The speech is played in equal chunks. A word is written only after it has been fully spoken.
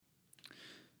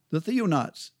The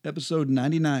Theonauts, episode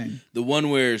 99. The one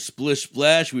where splish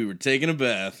splash we were taking a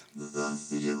bath. The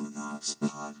Theonauts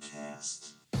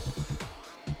Podcast.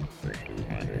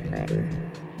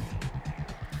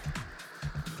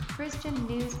 Christian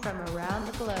news from around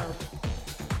the globe.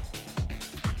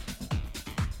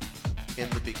 In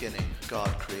the beginning, God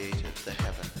created the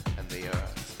heaven and the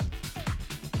earth.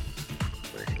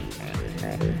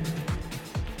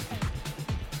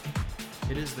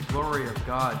 It is the glory of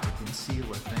God to conceal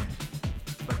a thing,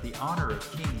 but the honor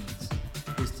of kings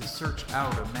is to search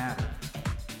out a matter.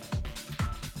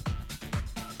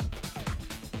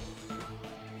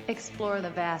 Explore the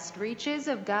vast reaches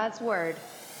of God's Word.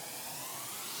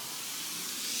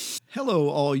 Hello,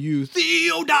 all you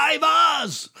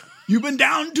Theodivers! You've been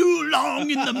down too long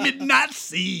in the midnight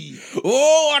sea.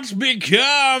 Oh, what's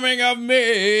becoming of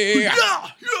me?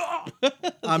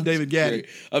 I'm David Gaddy.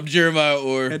 Great. I'm Jeremiah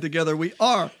Orr. And together we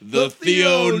are The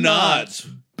Theonauts.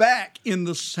 Back in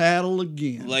the saddle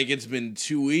again. Like it's been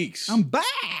 2 weeks. I'm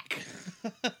back.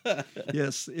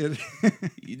 Yes.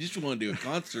 You just want to do a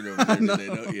concert over there today,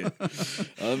 don't you?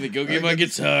 Let me go get my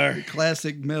guitar.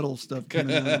 Classic metal stuff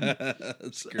coming out.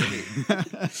 That's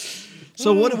great.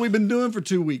 So what have we been doing for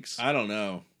 2 weeks? I don't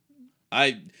know.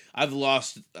 I've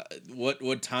lost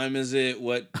what time is it?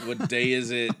 What day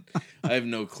is it? I have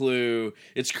no clue.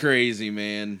 It's crazy,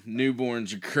 man.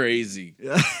 Newborns are crazy.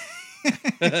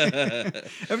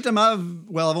 Every time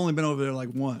I've only been over there like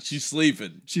once. She's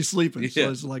sleeping. She's sleeping, so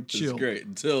it's like chill. It's great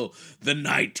until the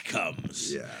night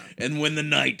comes. Yeah. And when the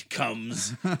night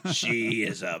comes, she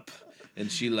is up. And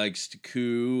she likes to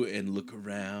coo and look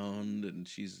around, and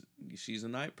she's a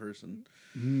night person.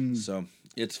 So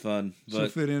it's fun. But She'll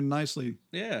fit in nicely.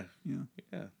 yeah.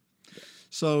 Yeah.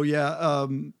 So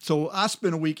so I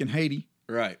spent a week in Haiti.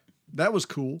 Right. That was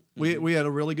cool. We had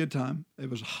a really good time. It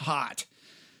was hot.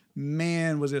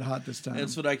 Man, was it hot this time.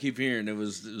 That's what I keep hearing. It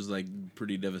was like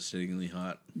pretty devastatingly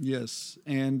hot. Yes.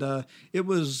 And it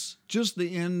was just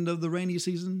the end of the rainy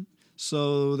season.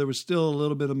 So there was still a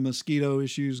little bit of mosquito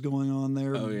issues going on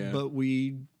there. Oh, yeah. But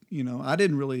I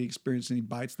didn't really experience any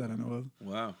bites that I know of.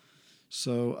 Wow.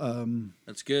 So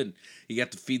That's good. You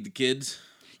got to feed the kids?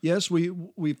 yes, we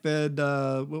fed.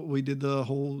 We did the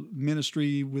whole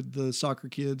ministry with the soccer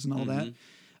kids and all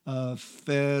that.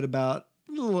 Fed about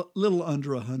a little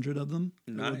under 100 of them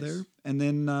that were Nice. there, and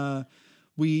then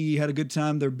we had a good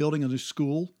time. They're building a new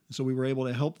school, so we were able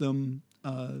to help them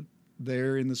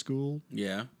there in the school.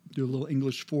 Yeah. Do a little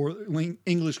English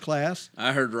class.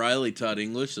 I heard Riley taught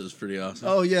English. That was pretty awesome.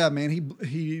 Oh yeah, man,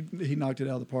 he knocked it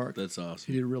out of the park. That's He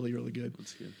awesome. did really, really good.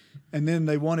 That's good. And then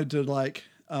they wanted to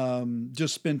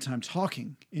just spend time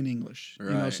talking in English,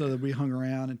 Right. so that we hung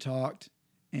around and talked,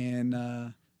 and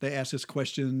they asked us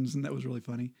questions, and that was really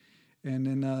funny. And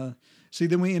then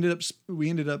then we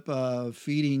ended up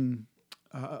feeding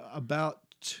about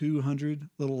 200, a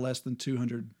little less than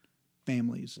 200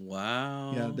 families.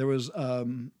 Wow. Yeah, there was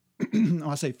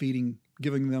I say feeding,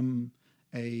 giving them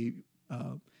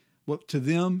what to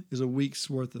them is a week's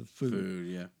worth of food. Food,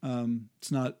 yeah.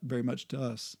 It's not very much to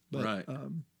us, but Right.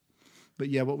 But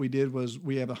yeah, what we did was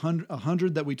we have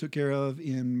 100 that we took care of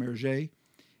in Merger,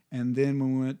 and then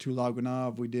when we went to La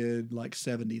Gonave, we did like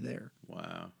 70 there.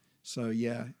 Wow. So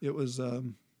yeah, it was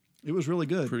really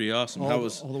good. Pretty awesome. all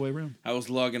the way around. How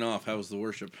was logging off? How was the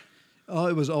worship? Oh,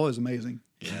 it was always amazing.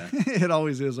 Yeah. It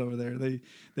always is over there.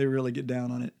 They really get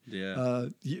down on it. Yeah.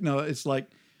 It's like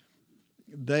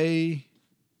they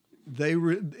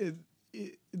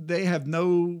have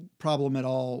no problem at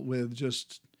all with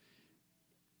just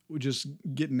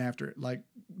getting after it, like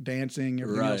dancing,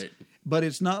 everything else. Right. But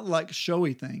it's not like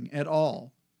showy thing at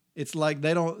all. It's like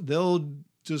they're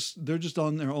just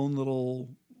on their own little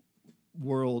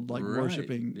world, like Right.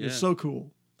 worshiping. Yeah. It's so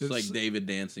cool. It's like David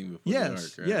dancing before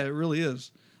yes, dark, right? yeah, it really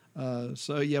is.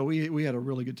 So yeah, we had a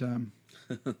really good time.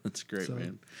 That's great, So,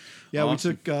 man. Yeah,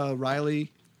 Awesome. we took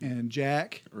Riley and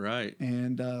Jack Right.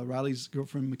 and Riley's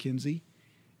girlfriend Mackenzie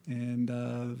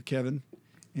and Kevin,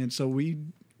 and so we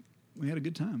had a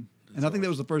good time. And I think that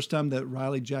was the first time that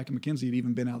Riley, Jack, and Mackenzie had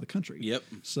even been out of the country. Yep.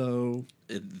 So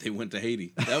They went to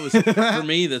Haiti. That was, for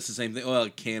me, that's the same thing. Well,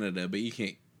 Canada, but you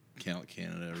can't count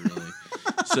Canada, really.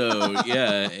 So,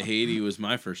 yeah, Haiti was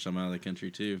my first time out of the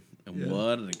country, too. And Yeah.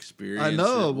 what an experience. I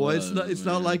know, it boy. was, It's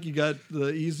not man. like you got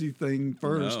the easy thing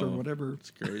first or No. whatever.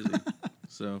 It's crazy.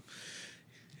 So,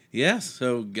 yeah,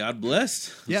 so God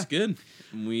blessed. It's Yeah. good.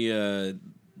 We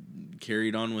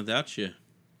carried on without you.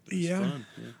 It was fun.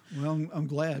 Yeah. Well, I'm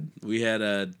glad. We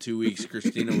had 2 weeks.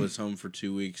 Christina was home for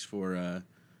 2 weeks for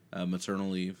maternal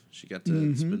leave. She got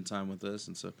to spend time with us,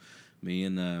 and so me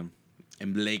and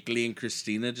And Blakely and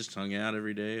Christina just hung out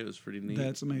every day. It was pretty neat.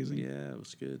 That's amazing. Yeah, it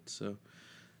was good. So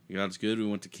God's good. We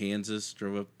went to Kansas,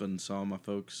 drove up and saw my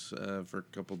folks for a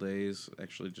couple days.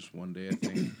 Actually, just one day, I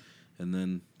think. And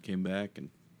then came back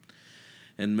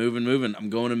and moving.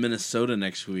 I'm going to Minnesota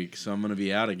next week, so I'm going to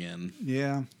be out again.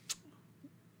 Yeah.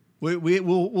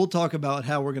 We'll talk about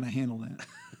how we're going to handle that.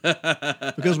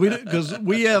 because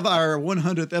we have our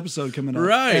 100th episode coming up,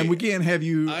 right? And we can't have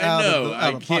you out of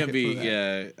I can't pocket be. for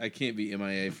that. I can't be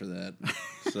MIA for that.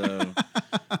 So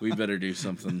we better do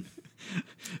something.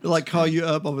 Like call you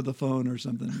up over the phone or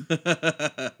something.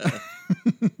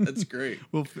 That's great.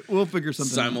 We'll figure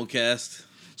something out. Simulcast.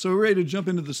 So we're ready to jump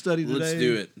into the study today. Let's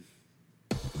do it.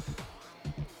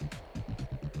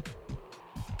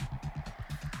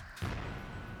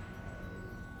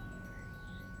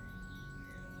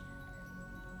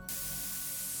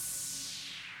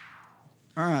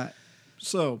 All right.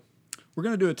 So we're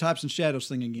going to do a types and shadows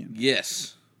thing again.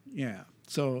 Yes. Yeah.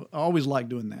 So I always like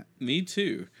doing that. Me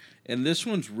too. And this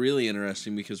one's really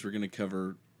interesting because we're going to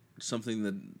cover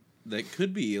something that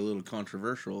could be a little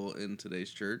controversial in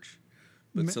today's church,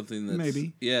 but something that's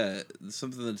maybe. Yeah,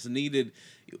 something that's needed.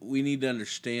 We need to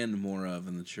understand more of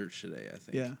in the church today, I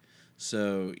think. Yeah.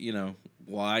 So,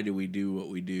 why do we do what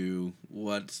we do?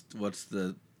 What's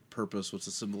the purpose? What's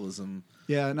the symbolism?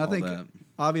 Yeah, and I think that.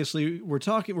 Obviously we're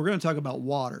going to talk about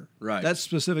water. Right. That's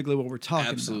specifically what we're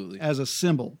talking Absolutely. about. As a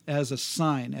symbol, as a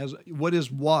sign, as what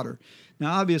is water.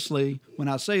 Now, obviously, when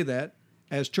I say that,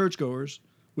 as churchgoers,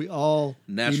 we all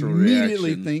Natural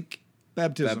immediately reaction. think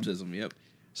baptism. Baptism, yep.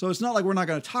 So it's not like we're not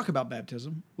going to talk about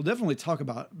baptism. We'll definitely talk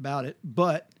about it,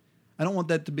 but I don't want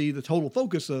that to be the total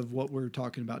focus of what we're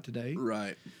talking about today.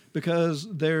 Right. Because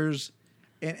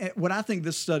and what I think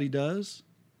this study does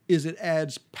is it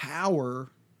adds power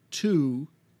to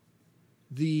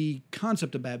the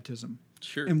concept of baptism.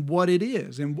 Sure. And what it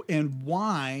is and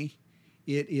why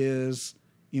it is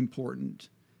important.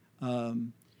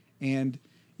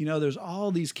 There's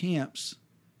all these camps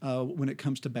when it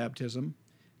comes to baptism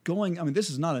this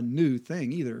is not a new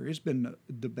thing either. It's been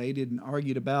debated and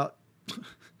argued about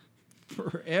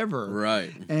forever.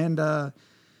 Right. And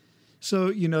so,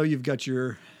 you've got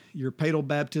your Pedal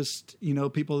Baptist,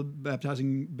 people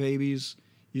baptizing babies.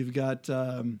 You've got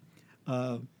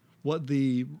what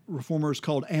the reformers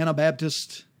called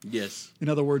Anabaptist. Yes. In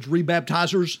other words,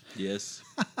 rebaptizers. Yes.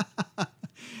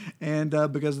 And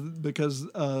because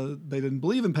they didn't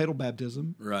believe in pedal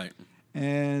baptism. Right.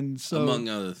 And so, among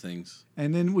other things.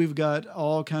 And then we've got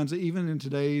all kinds of, even in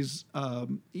today's,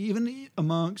 even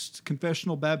amongst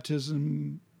confessional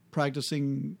baptism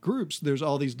practicing groups, there's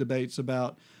all these debates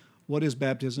about what is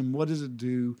baptism, what does it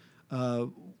do,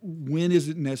 when is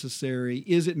it necessary,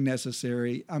 is it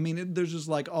necessary? I mean, there's just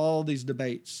like all these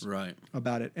debates Right.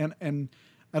 about it. And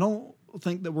I don't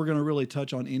think that we're going to really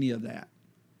touch on any of that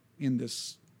in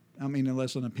this. I mean,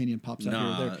 unless an opinion pops out here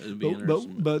or there. It'd be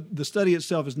interesting. But the study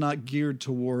itself is not geared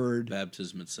toward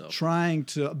Baptism itself. trying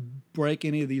to break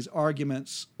any of these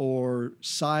arguments or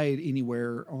side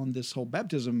anywhere on this whole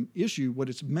baptism issue. What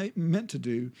it's meant to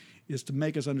do is to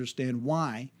make us understand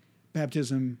why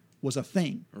baptism was a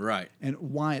thing. Right. And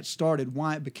why it started,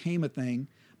 why it became a thing.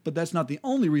 But that's not the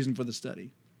only reason for the study.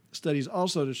 The study is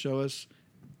also to show us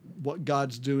what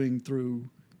God's doing through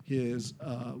His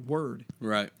Word.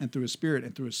 Right. And through His Spirit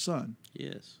and through His Son.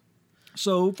 Yes.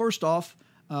 So first off,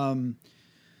 one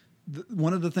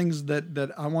of the things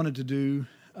that I wanted to do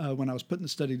when I was putting the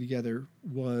study together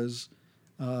was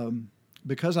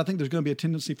because I think there's going to be a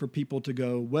tendency for people to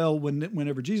go, well,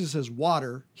 whenever Jesus says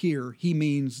water here, He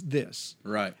means this.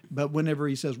 Right. But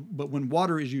when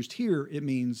water is used here, it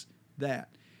means that.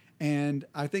 And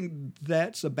I think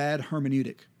that's a bad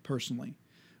hermeneutic, personally,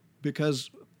 because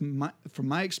from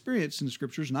my experience in the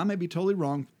Scriptures, and I may be totally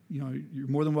wrong, you're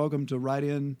more than welcome to write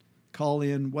in, call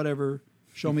in, whatever,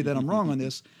 show me that I'm wrong on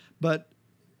this. But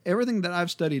everything that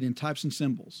I've studied in types and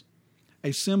symbols,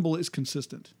 a symbol is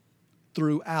consistent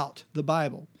throughout the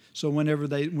Bible. So when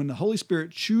the Holy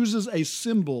Spirit chooses a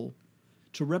symbol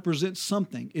to represent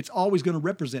something, it's always going to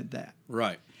represent that.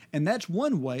 Right. And that's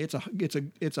one way. It's a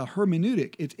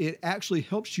hermeneutic. It actually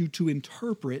helps you to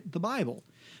interpret the Bible,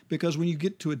 because when you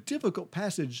get to a difficult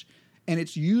passage and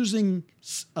it's using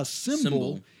a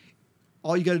symbol.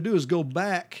 All you got to do is go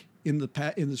back in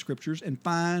the Scriptures and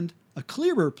find a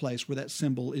clearer place where that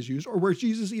symbol is used, or where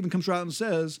Jesus even comes right out and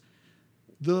says,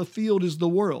 "The field is the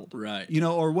world," right?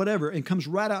 Or whatever, and comes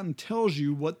right out and tells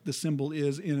you what the symbol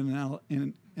is in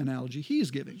an analogy he's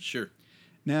giving. Sure.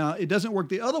 Now, it doesn't work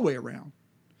the other way around.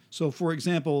 So, for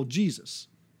example, Jesus.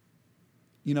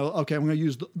 Okay, I'm going to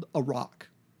use a rock.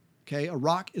 Okay, a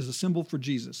rock is a symbol for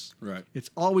Jesus. Right. It's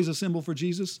always a symbol for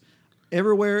Jesus.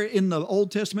 Everywhere in the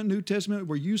Old Testament, New Testament,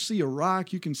 where you see a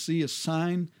rock, you can see a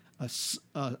sign,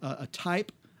 a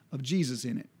type of Jesus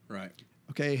in it. Right.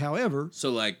 Okay. However,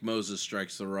 So like Moses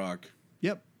strikes the rock,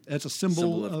 yep, that's a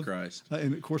symbol, symbol of Christ.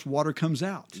 And of course, water comes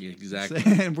out. Yeah, exactly.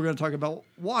 And we're going to talk about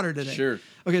water today. Sure.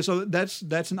 Okay, so that's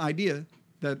an idea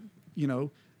that,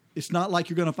 it's not like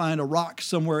you're going to find a rock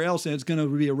somewhere else and it's going to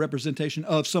be a representation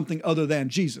of something other than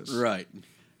Jesus. Right.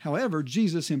 However,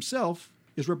 Jesus himself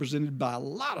is represented by a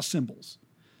lot of symbols.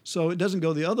 So it doesn't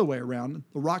go the other way around.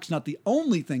 The rock's not the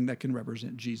only thing that can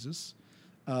represent Jesus.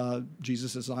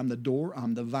 Jesus says, I'm the door,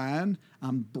 I'm the vine,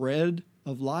 I'm bread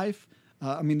of life.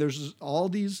 There's all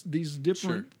these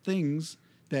different things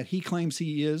that he claims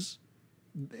he is,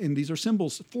 and these are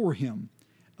symbols for him.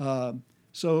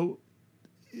 So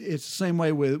it's the same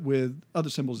way with other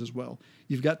symbols as well.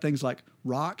 You've got things like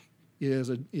rock is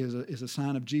a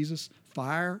sign of Jesus.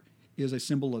 Fire is a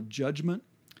symbol of judgment.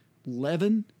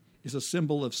 Leaven is a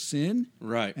symbol of sin.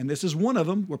 Right. And this is one of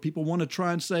them where people want to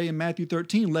try and say in Matthew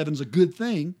 13, leaven's a good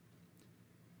thing.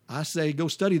 I say go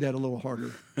study that a little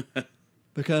harder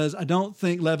because I don't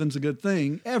think leaven's a good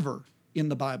thing ever in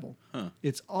the Bible. Huh.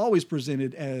 It's always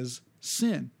presented as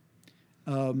sin.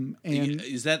 And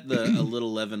Is that a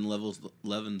little leaven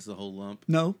leavens the whole lump?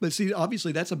 no, but see,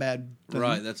 obviously that's a bad thing.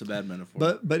 Right, that's a bad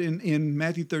metaphor. But in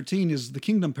Matthew 13 is the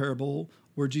kingdom parable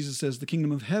where Jesus says the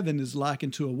kingdom of heaven is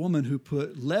likened to a woman who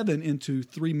put leaven into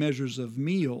 3 measures of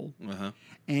meal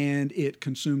and it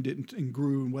consumed it and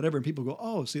grew and whatever. And people go,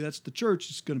 oh, see, that's the church.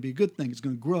 It's going to be a good thing. It's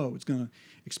going to grow. It's going to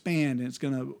expand and it's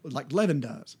going to, like leaven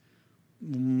does.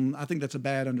 I think that's a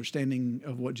bad understanding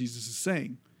of what Jesus is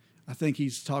saying. I think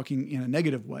he's talking in a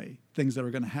negative way, things that are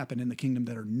going to happen in the kingdom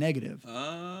that are negative.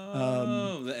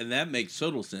 And that makes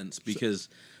total sense because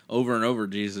over and over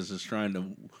Jesus is trying to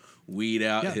weed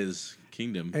out his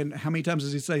kingdom. And how many times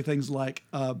does he say things like,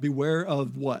 beware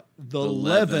of what? The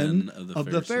leaven of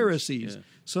the Pharisees. Yeah.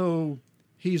 So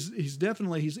he's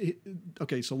definitely,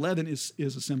 okay, so leaven is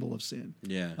a symbol of sin.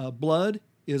 Yeah. Blood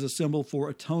is a symbol for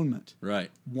atonement.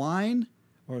 Right. Wine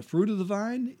or fruit of the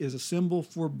vine is a symbol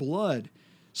for blood.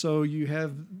 So you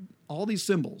have all these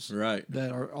symbols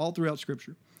that are all throughout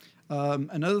Scripture.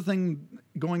 Another thing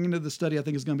going into the study I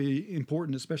think is going to be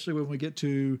important, especially when we get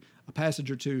to a passage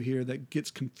or two here that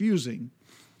gets confusing,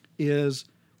 is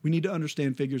we need to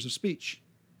understand figures of speech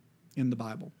in the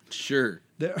Bible. Sure.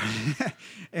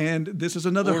 And this is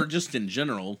another... Or just in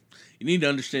general, you need to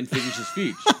understand figures of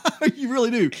speech. You really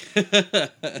do.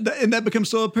 And that becomes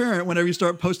so apparent whenever you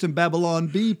start posting Babylon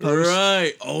Bee posts.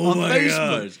 Right. Oh on my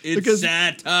Facebook, gosh. It's because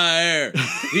satire.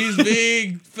 He's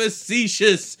being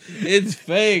facetious. It's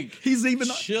fake. He's even...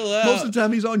 Chill out. Most of the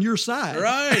time he's on your side.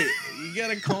 Right. You got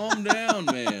to calm down,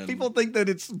 man. People think that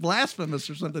it's blasphemous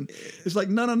or something. It's like,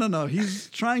 no. He's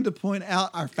trying to point out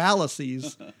our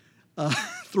fallacies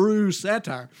through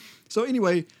satire. So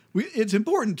anyway, it's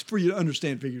important for you to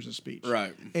understand figures of speech.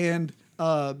 Right. And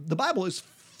the Bible is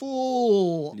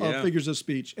full of figures of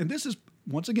speech. And this is,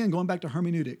 once again, going back to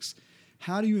hermeneutics.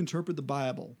 How do you interpret the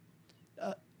Bible?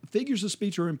 Figures of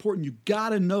speech are important. You got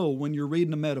to know when you're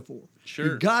reading a metaphor. Sure.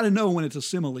 You got to know when it's a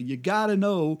simile. You got to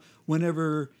know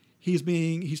whenever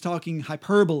he's talking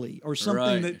hyperbole or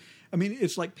something that,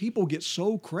 it's like people get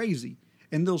so crazy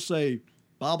and they'll say,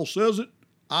 Bible says it,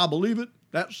 I believe it,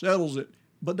 that settles it.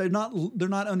 But they're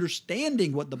not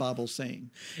understanding what the Bible's saying.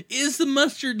 Is the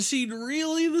mustard seed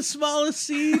really the smallest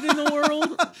seed in the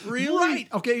world? Really? Right.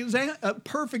 Okay, a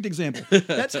perfect example.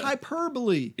 That's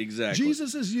hyperbole. Exactly.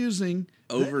 Jesus is using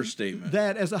overstatement.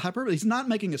 That as a hyperbole. He's not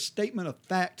making a statement of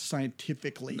fact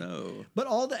scientifically. No. But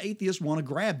all the atheists want to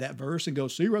grab that verse and go,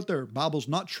 see right there, Bible's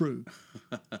not true.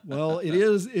 Well, it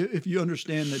is if you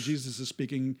understand that Jesus is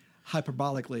speaking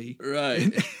hyperbolically.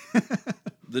 Right.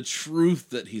 The truth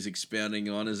that he's expounding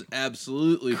on is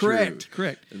absolutely correct. true.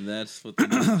 Correct. And that's what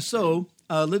the So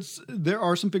there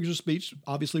are some figures of speech.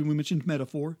 Obviously, we mentioned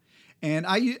metaphor. And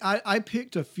I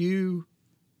picked a few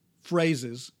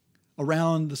phrases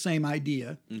around the same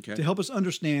idea to help us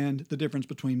understand the difference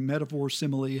between metaphor,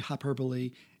 simile,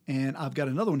 hyperbole, and I've got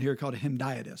another one here called a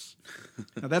hendiadys.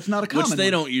 Now, that's not a common which they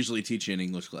one. don't usually teach in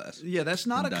English class. Yeah, that's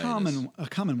not Hendiadys. a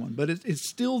common one, but it's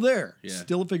still there. Yeah.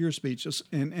 Still a figure of speech,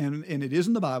 and it is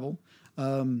in the Bible.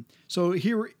 So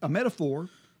here, a metaphor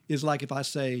is like if I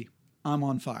say, I'm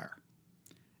on fire.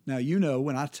 Now,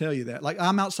 when I tell you that, like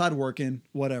I'm outside working,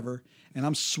 whatever, and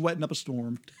I'm sweating up a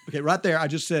storm. Okay, right there, I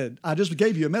just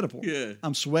gave you a metaphor. Yeah.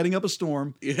 I'm sweating up a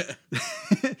storm. Yeah.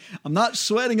 I'm not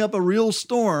sweating up a real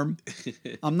storm.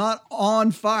 I'm not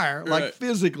on fire, like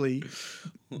physically.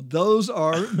 Those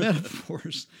are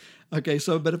metaphors. Okay,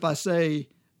 but if I say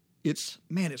it's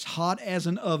hot as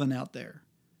an oven out there.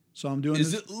 So I'm doing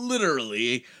Is this. it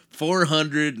literally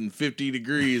 450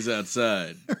 degrees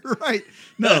outside? Right.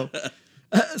 No.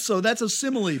 So that's a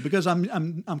simile because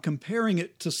I'm comparing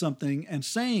it to something and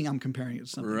saying I'm comparing it to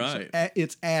something. Right. So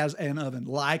it's as an oven,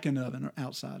 like an oven or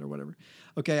outside or whatever.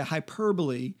 Okay. A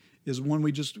hyperbole is one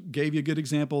we just gave you a good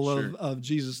example Sure. of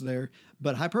Jesus there.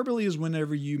 But hyperbole is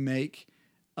whenever you make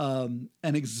an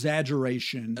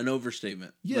exaggeration. An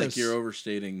overstatement. Yes. Like you're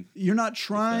overstating. You're not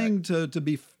trying to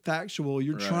be factual.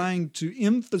 You're Right. trying to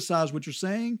emphasize what you're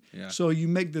saying. Yeah. So you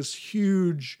make this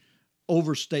huge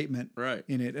overstatement Right.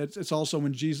 in it. It's also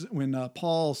when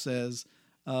Paul says,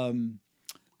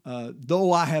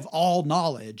 "Though I have all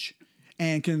knowledge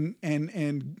and can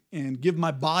and give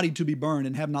my body to be burned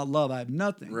and have not love, I have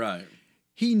nothing." Right.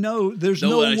 He there's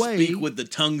Though I no way. speak with the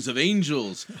tongues of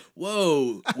angels.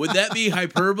 Whoa, would that be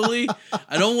hyperbole?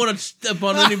 I don't want to step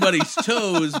on anybody's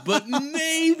toes, but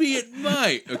maybe it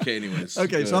might. Okay, anyways.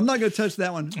 Okay, so I'm not going to touch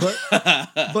that one,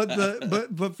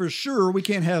 but for sure we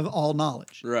can't have all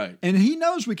knowledge. Right. And he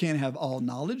knows we can't have all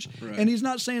knowledge. Right. And he's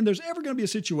not saying there's ever going to be a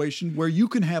situation where you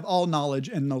can have all knowledge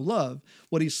and no love.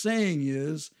 What he's saying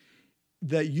is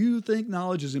that you think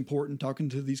knowledge is important, talking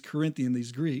to these Corinthians,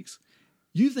 these Greeks.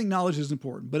 You think knowledge is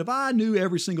important. But if I knew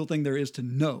every single thing there is to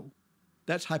know,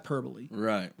 that's hyperbole.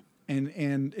 Right.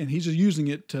 And he's just using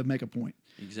it to make a point.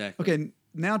 Exactly. Okay,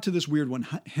 now to this weird one,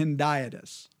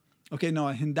 hendiadys. Okay, now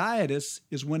a hendiadys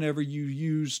is whenever you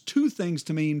use two things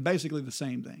to mean basically the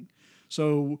same thing.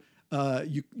 So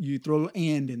you throw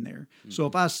 "and" in there. So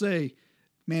if I say,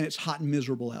 man, it's hot and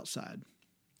miserable outside.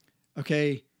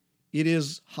 Okay, it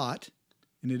is hot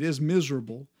and it is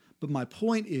miserable, but my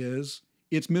point is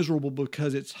it's miserable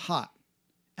because it's hot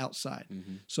outside.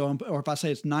 So, or if I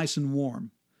say it's nice and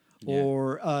warm,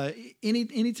 or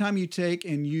anytime you take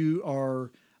and you are,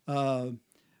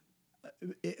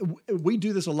 we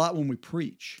do this a lot when we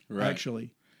preach. Right.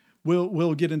 Actually,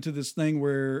 we'll get into this thing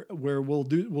where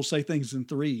we'll say things in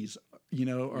threes,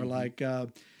 or like, I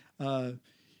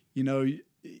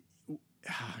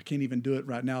can't even do it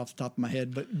right now off the top of my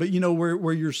head, but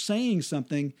where you're saying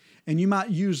something and you might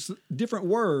use different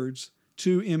words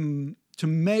to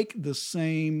make the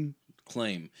same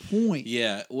Claim. point.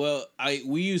 Yeah. Well,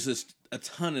 we use this a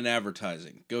ton in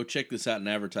advertising. Go check this out in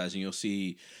advertising. You'll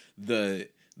see the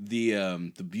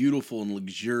beautiful and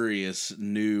luxurious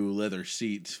new leather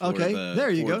seats for Okay, the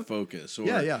there you Ford go. Focus. Or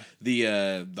Yeah.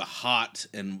 the hot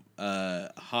and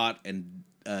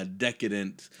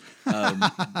decadent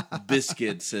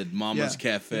biscuits at Mama's Yeah,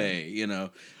 Cafe,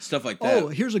 stuff like that. Oh,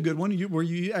 here's a good one where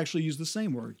you actually use the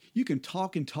same word. You can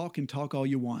talk and talk and talk all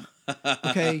you want.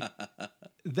 Okay,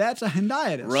 that's a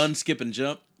hendiadys. Run, skip, and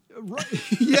jump. Right.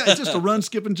 Yeah, it's just a run,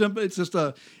 skip, and jump. It's just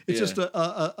whatever.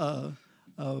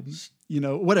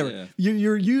 Yeah.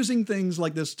 You're using things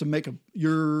like this to make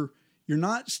you're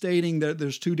not stating that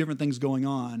there's two different things going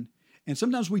on. And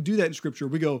sometimes we do that in Scripture.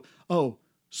 We go, oh,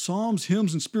 psalms,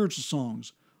 hymns, and spiritual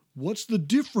songs. What's the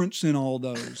difference in all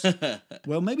those?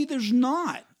 Well, maybe there's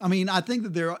not. I mean, I think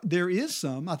that there is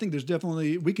some. I think there's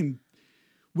definitely we can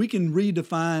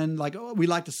redefine, like we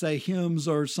like to say hymns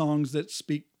are songs that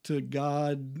speak to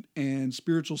God and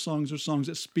spiritual songs are songs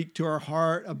that speak to our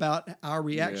heart about our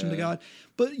reaction to God.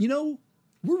 But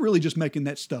we're really just making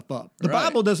that stuff up. The Right.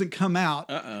 Bible doesn't come out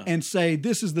and say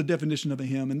this is the definition of a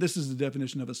hymn and this is the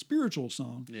definition of a spiritual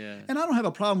song. Yeah. And I don't have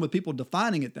a problem with people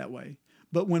defining it that way.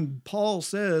 But when Paul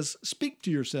says, speak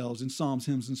to yourselves in psalms,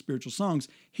 hymns, and spiritual songs,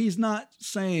 he's not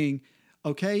saying,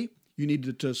 okay, you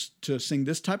need to sing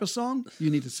this type of song, you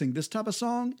need to sing this type of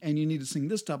song, and you need to sing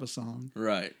this type of song.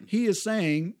 Right. He is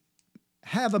saying,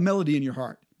 have a melody in your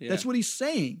heart. Yeah. That's what he's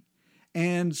saying.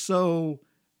 And so,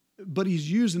 but he's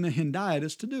using the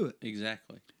hendiadys to do it.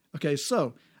 Exactly. Okay,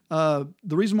 so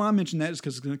the reason why I mentioned that is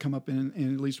because it's going to come up in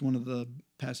at least one of the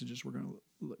passages we're going to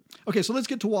look. Okay, so let's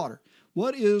get to water.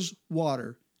 What is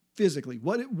water physically?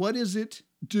 What does it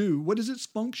do? What is its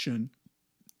function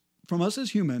from us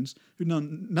as humans who know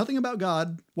nothing about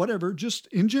God, whatever, just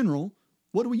in general?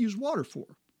 What do we use water for?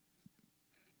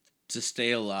 To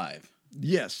stay alive.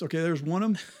 Yes. Okay, there's one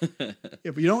of them.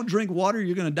 If you don't drink water,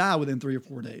 you're going to die within 3 or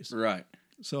 4 days. Right.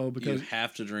 So You because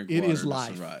have to drink it water is to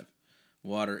life. survive.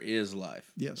 Water is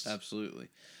life. Yes. Absolutely.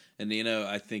 And,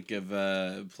 I think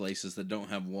of places that don't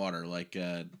have water, like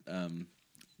Loganoff.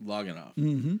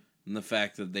 Mm-hmm. And the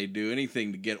fact that they do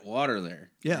anything to get water there.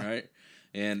 Yeah. Right?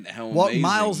 And how walk amazing.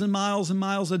 miles and miles and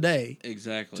miles a day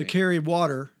Exactly. to carry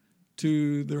water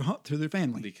to their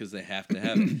family. Because they have to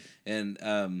have it. And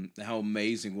how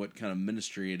amazing what kind of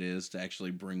ministry it is to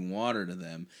actually bring water to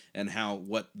them, and how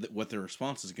what their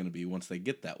response is going to be once they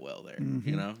get that well there.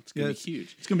 It's going to be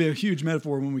huge. It's going to be a huge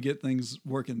metaphor when we get things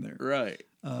working there. Right.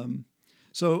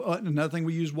 So another thing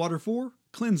we use water for,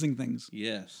 cleansing things,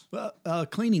 Yes.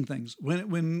 cleaning things. When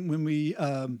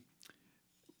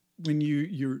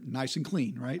you're nice and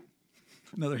clean, right?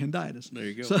 Another henditis. There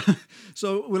you go.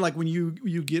 So we're like when you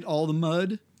get all the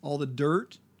mud, all the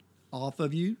dirt off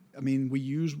of you. I mean, we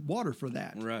use water for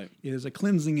that. Right. It is a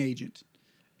cleansing agent,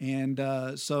 and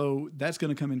so that's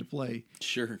going to come into play.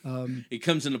 Sure. It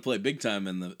comes into play big time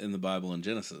in the Bible in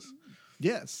Genesis.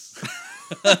 Yes.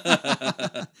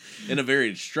 In a very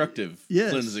destructive,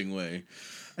 Yes. cleansing way.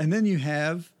 And then you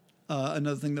have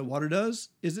another thing that water does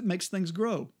is it makes things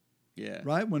grow. Yeah.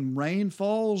 Right? When rain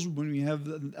falls, when you have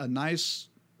a nice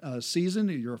season,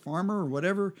 you're a farmer or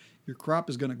whatever, your crop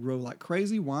is going to grow like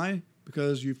crazy. Why?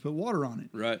 Because you've put water on it.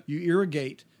 Right. You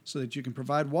irrigate so that you can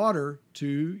provide water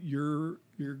to your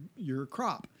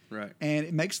crop. Right. And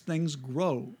it makes things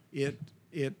grow. It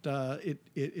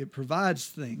provides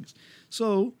things.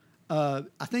 So I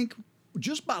think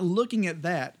just by looking at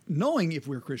that, knowing if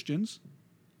we're Christians,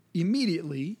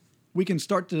 immediately we can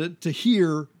start to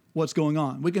hear what's going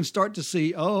on. We can start to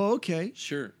see, oh, okay,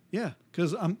 Sure. yeah,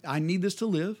 because I need this to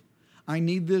live. I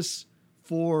need this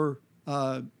for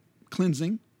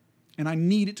cleansing, and I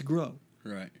need it to grow.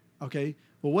 Right. Okay,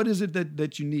 well, what is it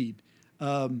that you need?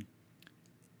 I'm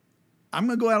going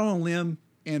to go out on a limb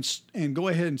and go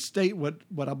ahead and state what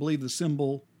I believe the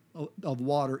symbol of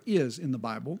water is in the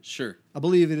Bible. Sure. I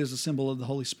believe it is a symbol of the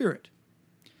Holy Spirit.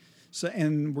 So,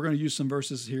 and we're going to use some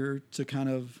verses here to kind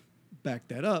of back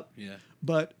that up. Yeah.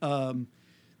 But once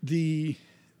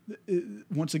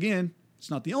again, it's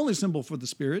not the only symbol for the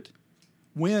Spirit.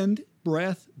 Wind,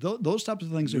 breath, those types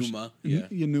of things Pneuma, are yeah.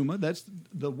 pneuma. That's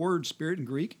the word spirit in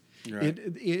Greek. Right.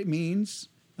 It means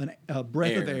a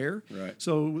breath of air. Right.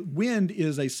 So wind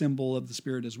is a symbol of the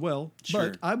Spirit as well. Sure.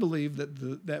 But I believe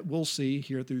that we'll see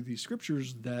here through these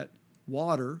scriptures that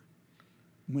water,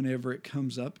 whenever it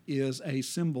comes up, is a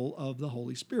symbol of the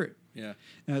Holy Spirit. Yeah.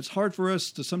 And it's hard for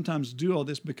us to sometimes do all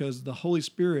this because the Holy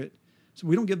Spirit, so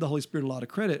we don't give the Holy Spirit a lot of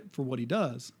credit for what he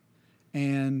does.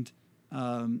 And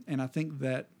I think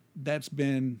that's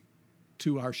been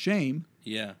to our shame.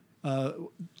 Yeah.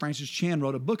 Francis Chan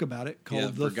wrote a book about it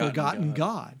called The Forgotten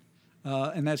God.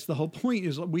 And that's the whole point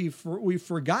is we've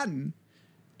forgotten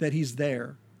that he's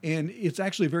there. And it's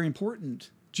actually very important.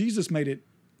 Jesus made it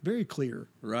very clear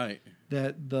Right.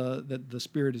 that the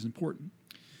Spirit is important.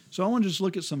 So I want to just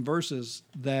look at some verses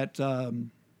that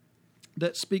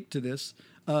speak to this.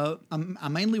 I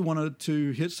mainly wanted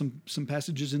to hit some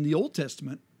passages in the Old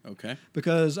Testament Okay.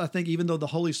 because I think even though the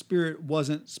Holy Spirit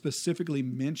wasn't specifically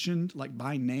mentioned like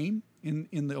by name in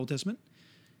the Old Testament,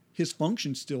 his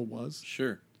function still was.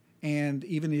 Sure. And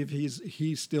even if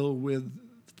he's still with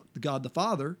God the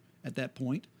Father at that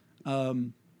point,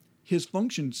 his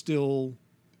function still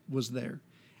was there.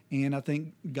 And I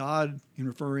think God, in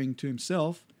referring to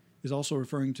himself, is also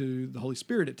referring to the Holy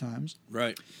Spirit at times.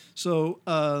 Right. So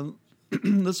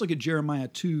let's look at Jeremiah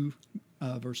 2,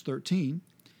 verse 13.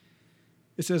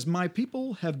 It says, "My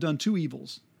people have done two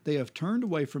evils. They have turned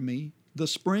away from me, the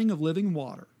spring of living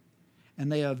water,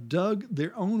 and they have dug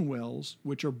their own wells,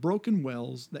 which are broken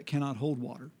wells that cannot hold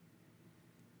water."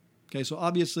 Okay, so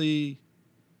obviously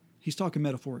he's talking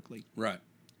metaphorically. Right.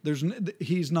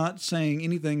 He's not saying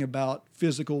anything about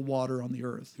physical water on the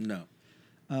earth. No.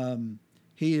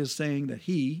 He is saying that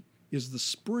he is the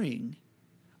spring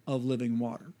of living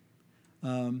water.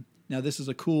 Now, this is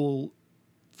a cool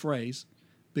phrase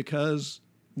because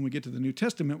when we get to the New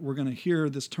Testament, we're going to hear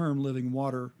this term living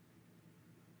water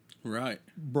Right.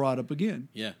 brought up again.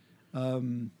 Yeah.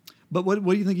 But what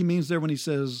do you think he means there when he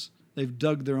says they've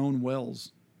dug their own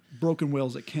wells, broken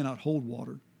wells that cannot hold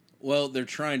water? Well, they're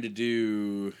trying to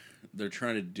do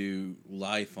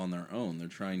life on their own. They're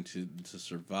trying to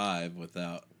survive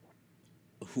without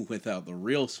the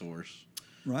real source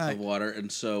Right. of water.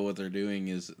 And so what they're doing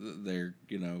is they're,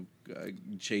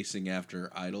 chasing after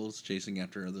idols, chasing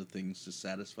after other things to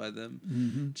satisfy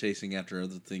them, chasing after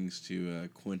other things to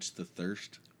quench the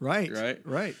thirst. Right. Right.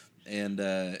 Right.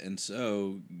 And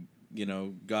so,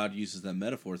 God uses that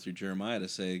metaphor through Jeremiah to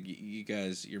say, you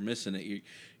guys, you're missing it.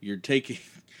 You're taking,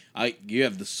 you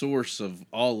have the source of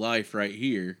all life right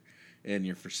here, and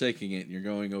you're forsaking it, and you're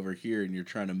going over here, and you're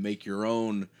trying to make your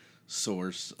own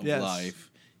source of Yes. life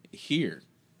here.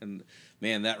 And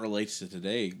man, that relates to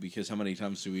today because how many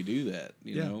times do we do that?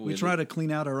 We try to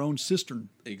clean out our own cistern.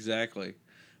 Exactly.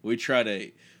 We try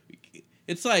to.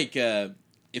 It's like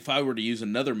if I were to use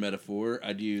another metaphor,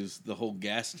 I'd use the whole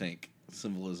gas tank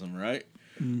symbolism, right?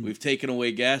 We've taken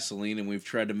away gasoline and we've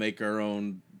tried to make our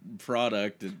own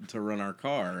product to run our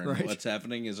car, and Right. what's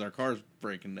happening is our car's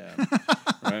breaking down.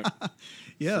 Right?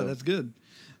 Yeah, So- that's good.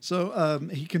 So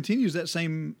he continues that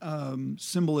same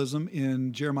symbolism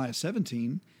in Jeremiah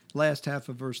 17, last half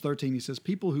of verse 13. He says,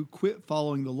 people who quit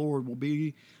following the Lord will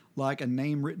be like a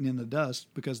name written in the dust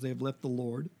because they have left the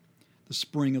Lord, the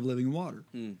spring of living water.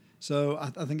 So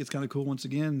I think it's kind of cool. Once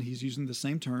again, he's using the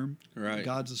same term. Right.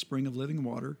 God's the spring of living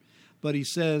water. But he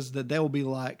says that they will be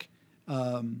like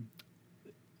a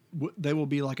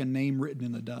name written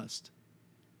in the dust.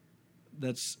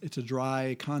 It's a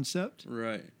dry concept.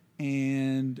 Right.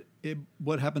 And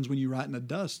what happens when you write in the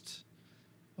dust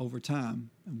over time?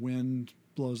 Wind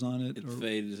blows on it. It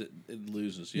fades. It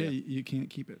loses. Yeah, Yeah. you can't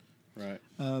keep it. Right.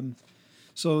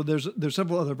 So there's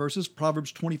several other verses.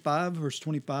 Proverbs 25, verse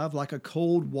 25, like a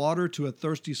cold water to a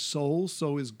thirsty soul,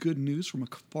 so is good news from a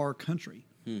far country.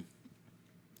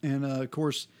 And of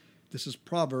course, this is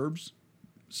Proverbs,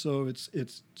 so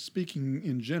it's speaking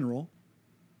in general,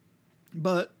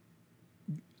 but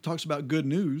talks about good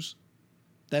news.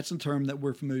 That's a term that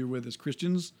we're familiar with as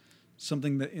Christians,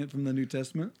 something that from the New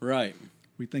Testament. Right.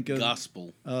 We think of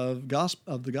Gospel, of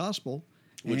the gospel,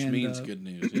 which and, means good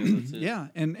news. Yeah, that's it. Yeah,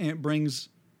 and it brings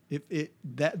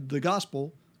that the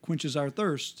gospel quenches our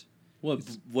thirst. What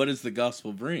does the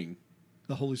gospel bring?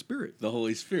 The Holy Spirit. The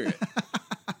Holy Spirit.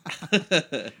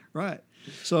 Right.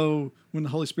 So when the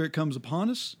Holy Spirit comes upon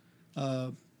us,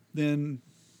 then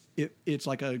it's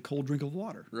like a cold drink of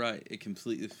water. Right. It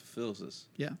completely fulfills us.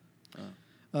 Yeah.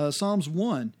 Psalms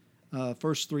 1,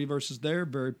 first 3 verses there,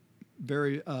 very,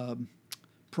 very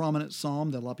prominent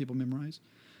psalm that a lot of people memorize.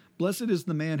 Blessed is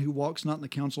the man who walks not in the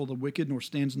counsel of the wicked, nor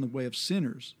stands in the way of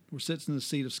sinners, nor sits in the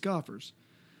seat of scoffers.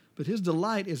 But his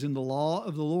delight is in the law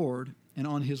of the Lord, and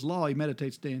on his law he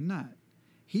meditates day and night.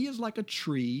 He is like a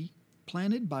tree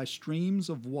planted by streams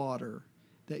of water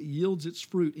that yields its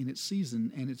fruit in its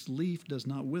season, and its leaf does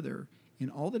not wither. In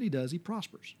all that he does, he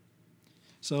prospers.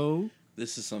 So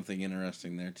This is something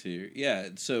interesting there too. Yeah,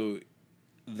 so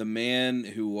the man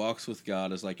who walks with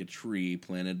God is like a tree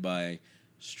planted by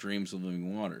streams of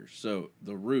living water. So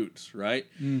the roots, right?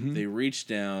 Mm-hmm. They reach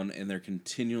down and they're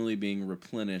continually being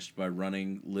replenished by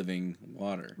running living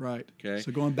water. right. Okay.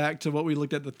 So going back to what we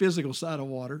looked at, the physical side of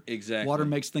water. Exactly. Water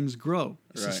makes things grow.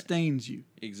 It Right. sustains you.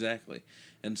 Exactly.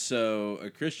 And so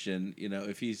a Christian,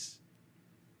 if he's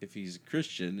a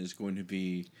Christian, is going to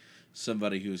be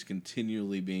somebody who is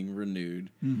continually being renewed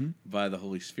by the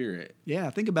Holy Spirit. Yeah,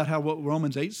 think about what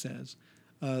Romans 8 says.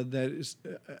 That is,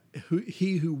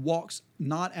 he who walks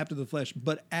not after the flesh,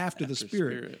 but after the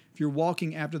Spirit. If you're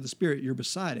walking after the Spirit, you're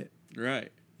beside it.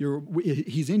 Right.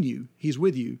 He's in you. He's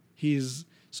with you.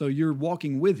 So you're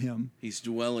walking with him. He's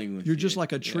dwelling with you. You're just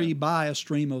like a tree Yeah. by a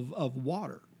stream of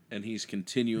water. And he's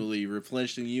continually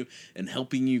replenishing you and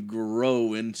helping you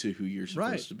grow into who you're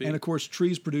supposed to be. And of course,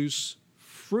 trees produce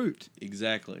fruit.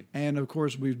 Exactly. And of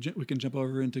course, we can jump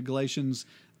over into Galatians,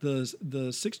 the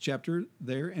 6th chapter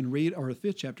there, and read, or the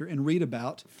 5th chapter, and read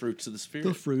about Fruits of the Spirit.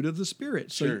 the fruit of the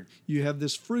Spirit. So Sure. you have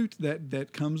this fruit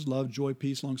that comes: love, joy,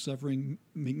 peace, long suffering,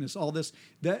 meekness. All this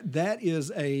that is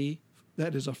a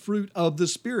fruit of the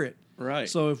Spirit. Right.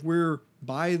 So if we're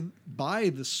by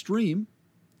the stream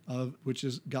of which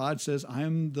is God says, I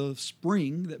am the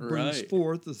spring that brings Right.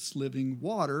 forth this living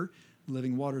water.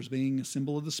 Living waters being a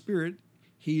symbol of the Spirit.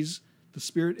 The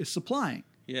Spirit is supplying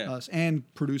Yeah. us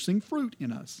and producing fruit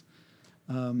in us.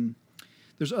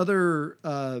 There's other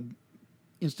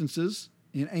instances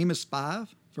in Amos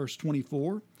 5, verse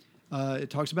 24. It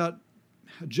talks about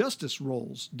justice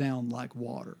rolls down like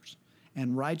waters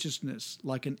and righteousness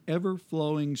like an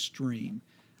ever-flowing stream.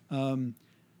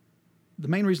 The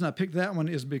main reason I picked that one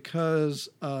is because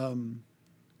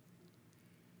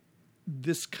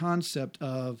this concept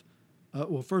of,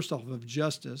 first off, of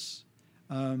justice.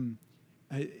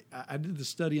 I did the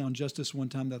study on justice one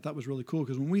time that I thought was really cool,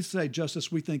 because when we say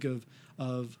justice, we think of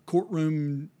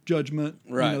courtroom judgment,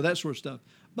 Right. that sort of stuff.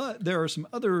 But there are some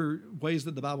other ways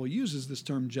that the Bible uses this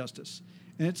term justice,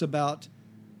 and it's about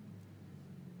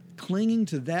clinging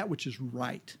to that which is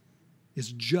right,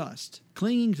 is just,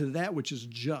 clinging to that which is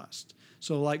just.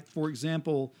 So, like, for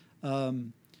example,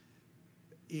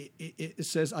 it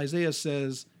says, Isaiah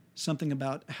says something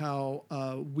about how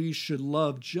we should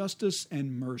love justice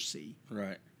and mercy.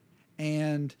 Right.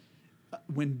 And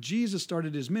when Jesus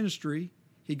started his ministry,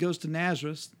 he goes to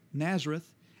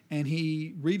Nazareth, and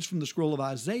he reads from the scroll of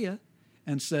Isaiah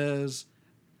and says,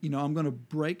 I'm going to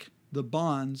break the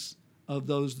bonds of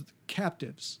those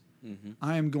captives. Mm-hmm.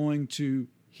 I am going to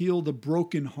heal the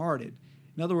brokenhearted.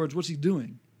 In other words, what's he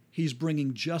doing? He's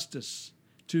bringing justice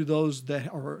to those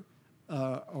that are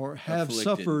or have Afflicted.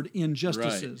 suffered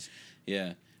injustices. Right.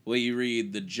 Yeah. Well, you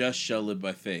read, the just shall live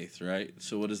by faith, right?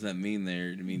 So what does that mean there?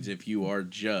 It means if you are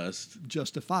just,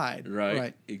 Justified.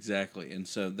 right? Exactly. And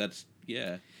so that's,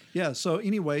 yeah. Yeah. So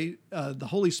anyway, the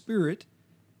Holy Spirit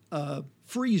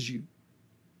frees you,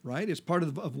 right? It's part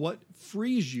of what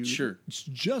frees you. Sure. It's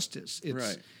justice. It's,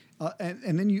 Right.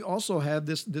 And then you also have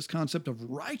this concept of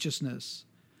righteousness.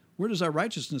 Where does our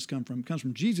righteousness come from? It comes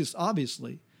from Jesus,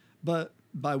 obviously, but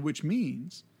by which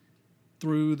means?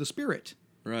 Through the Spirit.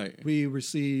 Right. We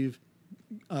receive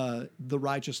the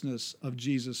righteousness of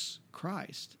Jesus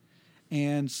Christ.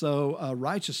 And so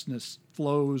righteousness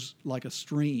flows like a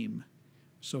stream.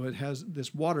 So it has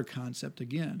this water concept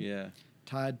again, Yeah.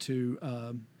 tied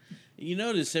to, You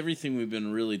notice everything we've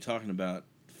been really talking about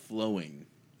flowing.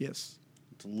 yes.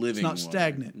 It's living not water,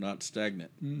 stagnant. Not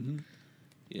stagnant. Mm-hmm.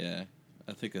 Yeah.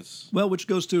 I think that's... Well, which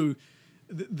goes to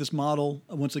this model,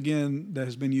 once again, that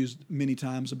has been used many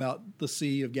times about the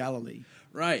Sea of Galilee.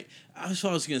 Right. That's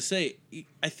what I was going to say.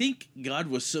 I think God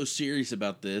was so serious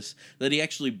about this that he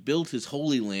actually built his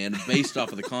Holy Land based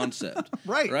off of the concept.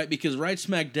 Right. Right? Because right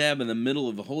smack dab in the middle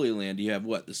of the Holy Land, you have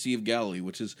what? The Sea of Galilee,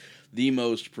 which is the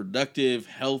most productive,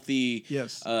 healthy,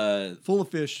 Yes. Full of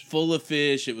fish. full of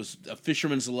fish. It was a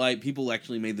fisherman's delight. People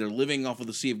actually made their living off of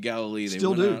the Sea of Galilee. They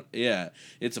Still went do. out. Yeah.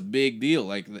 It's a big deal.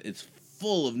 Like, it's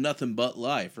full of nothing but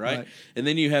life, right? Right. And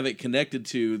then you have it connected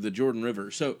to the Jordan River.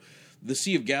 So the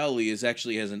Sea of Galilee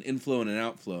actually has an inflow and an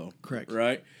outflow. Correct.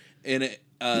 Right? And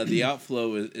the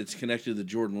outflow, it's connected to the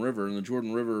Jordan River, and the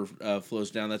Jordan River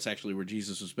flows down. That's actually where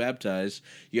Jesus was baptized.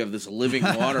 You have this living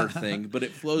water thing, but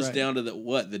it flows Right. down to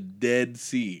the Dead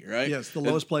Sea, right? Yes, the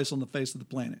lowest place on the face of the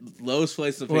planet. Lowest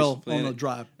place on the face Well, of the planet. on the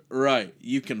drive. Right.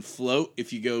 You can float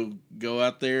if you go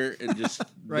out there and just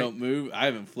Right. don't move. I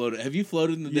haven't floated. Have you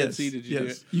floated in the Dead Sea? Did you do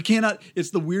it? You cannot.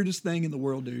 It's the weirdest thing in the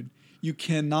world, dude. You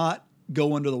cannot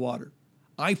go under the water.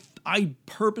 I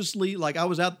purposely, like, I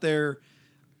was out there,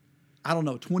 I don't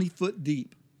know, 20 foot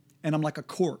deep, and I'm like a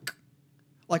cork.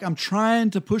 Like, I'm trying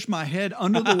to push my head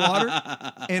under the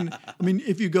water, and I mean,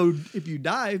 if you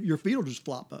dive, your feet will just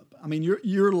flop up. I mean,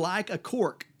 you're like a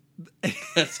cork.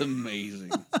 That's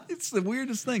amazing. It's the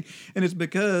weirdest thing, and it's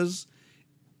because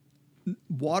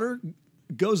water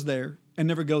goes there and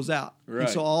never goes out. Right. And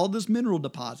so all this mineral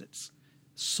deposits,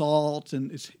 salt,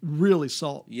 and it's really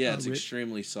salt. Yeah, it's rich.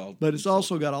 extremely salty. But it's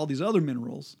also got all these other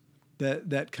minerals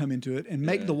that come into it and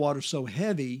make Yeah. the water so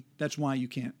heavy. That's why you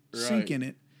can't sink Right. in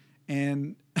it.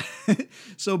 And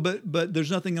so, but there's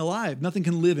nothing alive. Nothing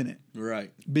can live in it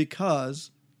right.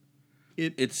 because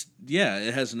it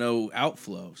It has no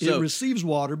outflow. it So receives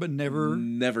water, but never.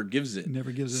 never gives it.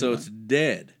 Never gives it So back. it's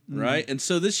dead, right? And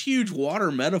so this huge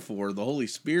water metaphor, the Holy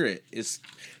Spirit, is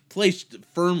placed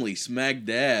firmly smack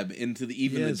dab into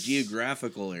even Yes. the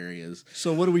geographical areas.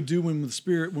 So what do we do when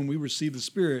we receive the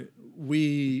Spirit?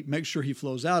 We make sure He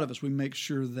flows out of us. We make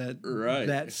sure that Right.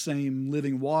 that same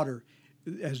living water,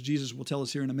 as Jesus will tell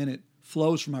us here in a minute,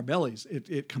 flows from our bellies.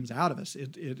 It comes out of us.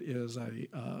 It is a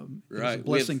Right.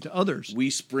 blessing to others. We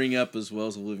spring up as well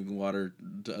as living water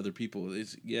to other people.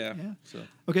 Yeah. So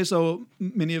Okay, so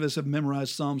many of us have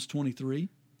memorized Psalms 23.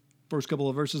 First couple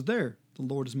of verses there. The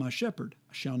Lord is my shepherd,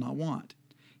 I shall not want.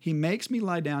 He makes me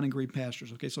lie down in green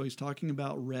pastures. Okay, so he's talking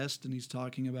about rest and he's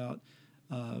talking about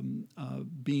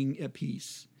being at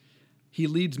peace. He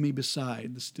leads me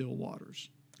beside the still waters.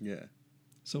 yeah.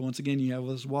 So once again, you have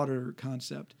this water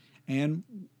concept and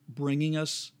bringing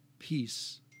us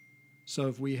peace. So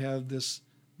if we have this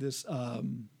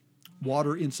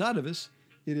water inside of us,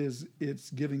 it's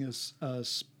giving us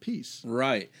peace.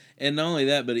 Right. And not only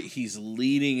that, but he's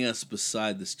leading us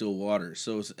beside the still water.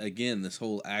 So it's, again, this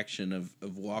whole action of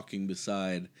walking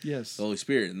beside Yes. the Holy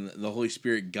Spirit and the Holy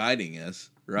Spirit guiding us,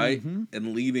 right? Mm-hmm.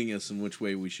 And leading us in which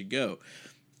way we should go.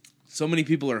 So many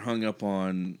people are hung up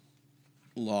on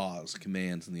laws,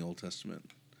 commands in the Old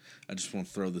Testament. I just want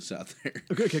to throw this out there.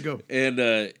 Okay, go. And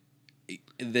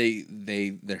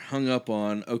they're hung up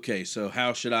on, okay, so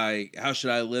how should I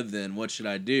live then? What should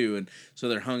I do? And so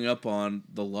they're hung up on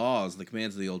the laws, the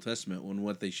commands of the Old Testament, when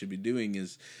what they should be doing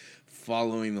is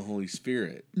following the Holy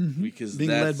Spirit, because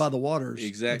Being that's led by the waters of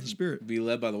exactly the Spirit. be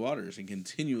led by the waters and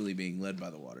continually being led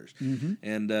by the waters. Mm-hmm.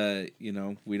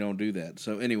 And we don't do that.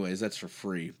 So anyways, that's for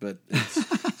free, but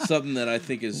it's something that I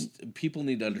think is people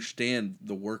need to understand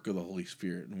the work of the Holy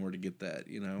Spirit and where to get that.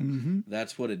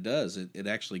 That's what it does. It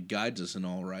actually guides us in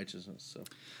all righteousness. So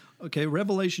Okay,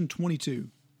 Revelation 22.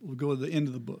 We'll go to the end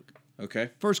of the book.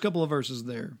 okay. First couple of verses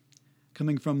there,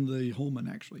 coming from the Holman,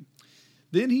 actually.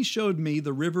 Then he showed me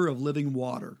the river of living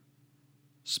water,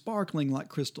 sparkling like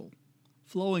crystal,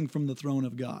 flowing from the throne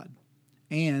of God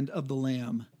and of the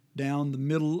Lamb down the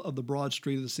middle of the broad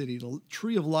street of the city. The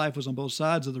tree of life was on both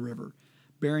sides of the river.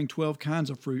 bearing 12 kinds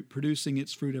of fruit, producing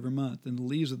its fruit every month, and the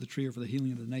leaves of the tree are for the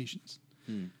healing of the nations.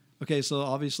 Okay, so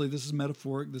obviously this is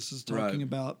metaphoric. This is talking Right.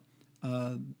 about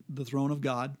the throne of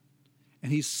God,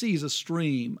 and he sees a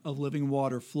stream of living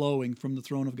water flowing from the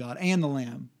throne of God and the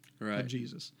Lamb Right. of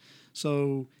Jesus.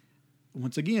 So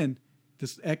once again,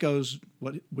 this echoes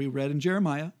what we read in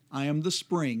Jeremiah. I am the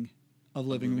spring of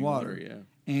living water. Yeah.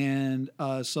 And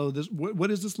so this, what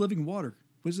is this living water?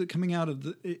 What is it coming out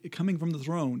of coming from the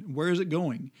throne? Where is it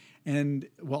going? And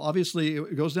well, obviously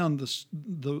it goes down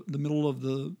the middle of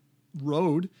the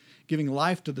road, giving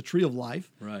life to the tree of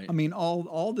life. Right. I mean,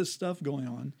 all this stuff going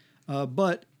on,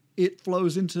 but it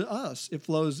flows into us. It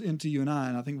flows into you and I.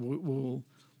 And I think we'll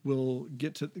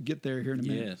get there here in a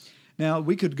minute. Yes. Now,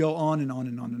 we could go on and on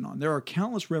and on and on. There are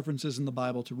countless references in the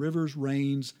Bible to rivers,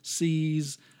 rains,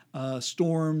 seas,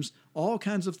 storms, all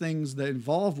kinds of things that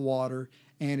involve water.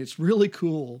 And it's really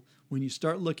cool when you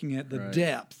start looking at the Right.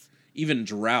 depth. Even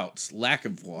droughts, lack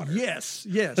of water. Yes,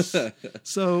 yes.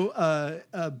 So,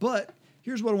 but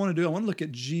here's what I want to do. I want to look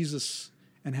at Jesus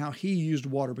and how he used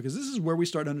water, because this is where we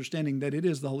start understanding that it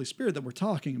is the Holy Spirit that we're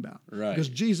talking about. Right. Because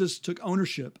Jesus took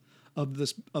ownership of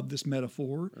this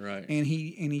metaphor. Right. And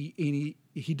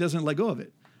he doesn't let go of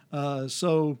it.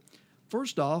 So,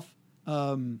 first off,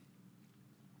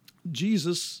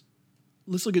 Jesus.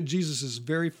 Let's look at Jesus'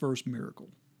 very first miracle.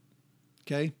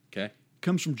 Okay? Okay.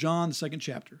 Comes from John, the 2nd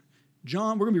chapter.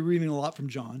 John, we're going to be reading a lot from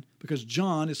John because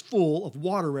John is full of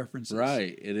water references.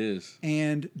 Right. It is.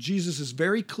 And Jesus is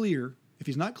very clear. If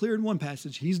he's not clear in one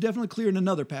passage, he's definitely clear in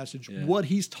another passage Yeah. what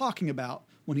he's talking about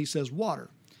when he says water.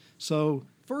 So,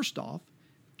 first off,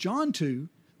 John 2,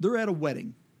 they're at a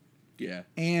wedding. Yeah.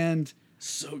 And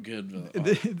So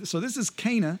good. so this is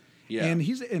Cana, Yeah. and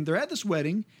they're at this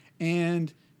wedding,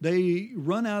 and they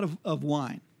run out of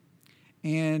wine,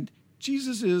 and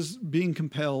Jesus is being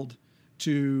compelled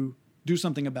to do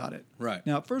something about it. Right.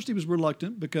 Now, at first he was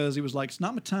reluctant because he was like, "It's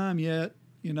not my time yet,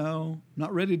 I'm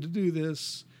not ready to do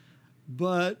this,"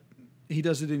 but he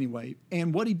does it anyway.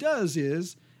 And what he does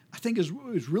is, I think, is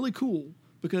really cool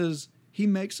because he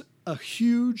makes a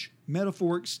huge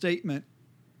metaphoric statement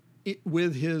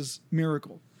with his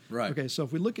miracle. Right. Okay, so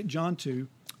if we look at John 2,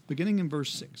 beginning in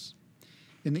verse 6,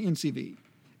 in the NCV,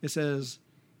 it says,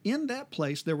 "In that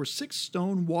place there were 6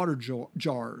 stone water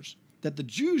jars that the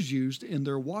Jews used in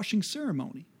their washing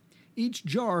ceremony. Each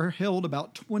jar held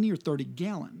about 20 or 30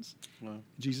 gallons. Wow.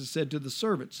 Jesus said to the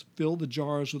servants, 'Fill the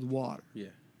jars with water.'" Yeah.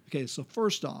 Okay, so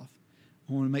first off,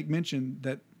 I want to make mention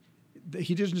that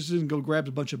he just didn't go grab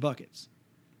a bunch of buckets.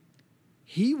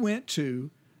 He went to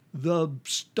the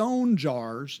stone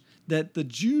jars that the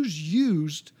Jews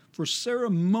used for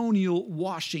ceremonial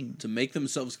washing. To make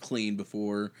themselves clean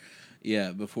before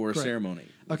a Correct. ceremony.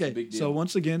 That's a Okay, big deal. so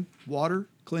once again, water,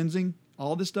 cleansing,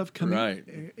 all this stuff coming Right.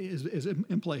 is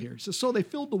in play here. So they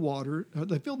filled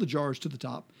the jars to the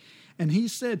top, and he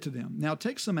said to them, "Now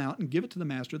take some out and give it to the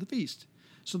master of the feast."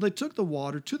 So they took the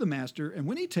water to the master, and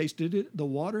when he tasted it, the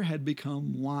water had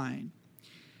become wine.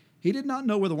 He did not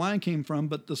know where the wine came from,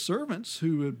 but the servants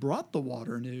who had brought the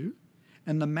water knew.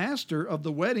 And the master of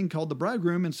the wedding called the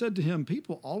bridegroom and said to him,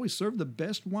 "People always serve the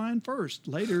best wine first.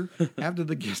 Later, after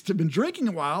the guests have been drinking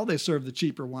a while, they serve the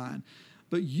cheaper wine.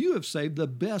 But you have saved the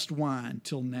best wine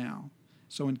till now."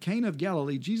 So in Cana of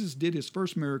Galilee, Jesus did his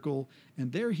first miracle,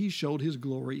 and there he showed his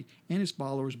glory, and his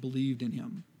followers believed in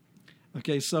him.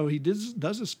 Okay, so he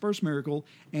does his first miracle,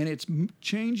 and it's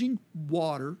changing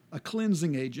water, a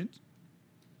cleansing agent,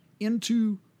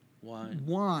 into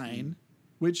wine,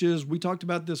 which is, we talked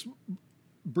about this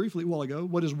briefly a while ago.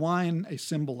 What is wine a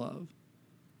symbol of?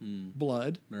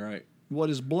 Blood. Right. What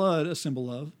is blood a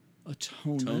symbol of?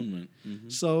 Atonement.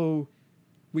 So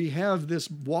we have this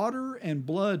water and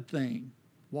blood thing,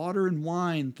 water and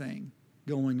wine thing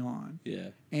going on.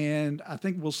 Yeah. And I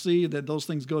think we'll see that those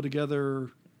things go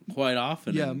together. Quite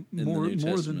often. Yeah, in more the New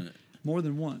Testament.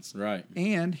 than once. Right.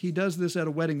 And he does this at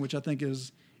a wedding, which I think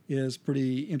is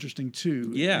pretty interesting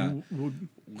too. Yeah. We'll-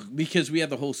 Because we have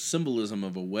the whole symbolism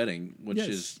of a wedding, which Yes.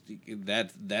 is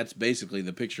that's basically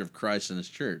the picture of Christ and his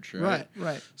church, right?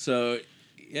 right. So,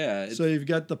 yeah. So you've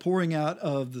got the pouring out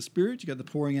of the Spirit, you got the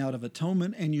pouring out of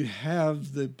atonement, and you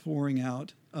have the pouring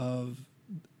out of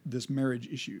this marriage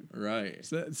issue. right.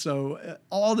 So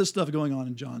all this stuff going on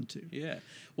in John 2. Yeah.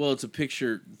 Well, it's a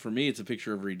picture, for me, it's a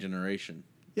picture of regeneration.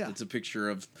 Yeah. It's a picture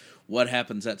of what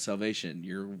happens at salvation.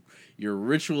 You're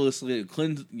ritualistically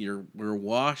cleansed, we're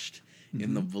washed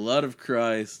in the blood of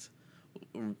Christ,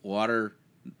 water,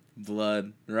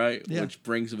 blood, right? Yeah. Which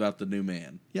brings about the new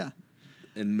man Yeah.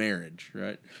 in marriage,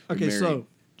 right? We're Okay, married. so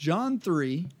John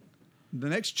 3, the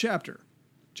next chapter,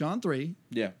 John 3,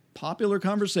 yeah. popular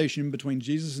conversation between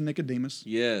Jesus and Nicodemus.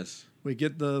 Yes. We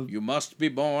get the You must be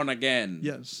born again.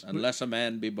 Yes. Unless a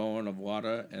man be born of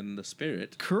water and the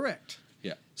Spirit. correct.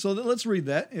 Yeah. So let's read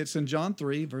that. It's in John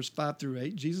 3, verse 5 through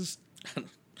 8. Jesus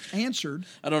answered.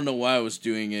 I don't know why I was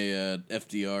doing a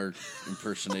FDR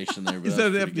impersation there. But Is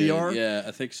that pretty good. FDR? Yeah,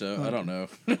 I think so. I don't know.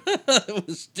 It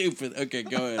was stupid. Okay,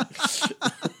 go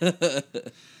ahead.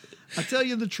 I tell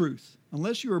you the truth.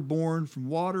 Unless you are born from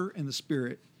water and the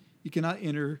Spirit, you cannot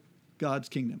enter God's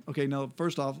kingdom. Okay, now,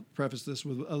 first off, preface this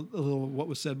with a little what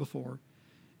was said before.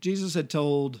 Jesus had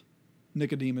told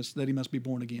Nicodemus that he must be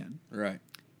born again. Right.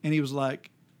 And he was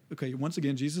like, okay, once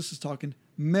again, Jesus is talking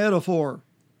metaphor.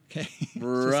 Okay.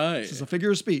 Right. This is a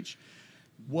figure of speech.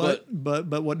 But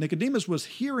what Nicodemus was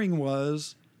hearing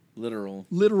was Literal.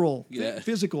 literal, Yeah.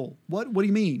 physical. What do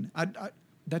you mean?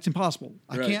 That's impossible.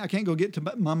 Right. I can't go get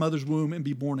to my mother's womb and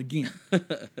be born again.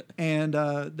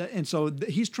 and so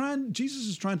Jesus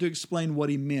is trying to explain what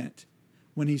he meant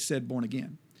when he said born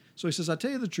again. So he says, I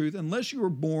tell you the truth, unless you are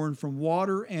born from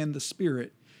water and the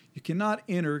Spirit, you cannot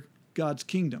enter God's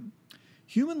kingdom.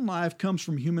 Human life comes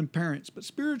from human parents, but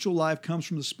spiritual life comes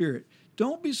from the Spirit.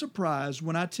 Don't be surprised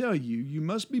when I tell you, you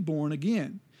must be born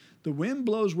again. The wind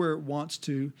blows where it wants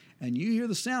to, and you hear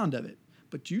the sound of it,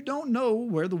 but you don't know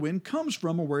where the wind comes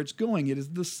from or where it's going. It is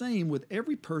the same with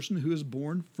every person who is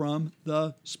born from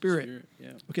the Spirit.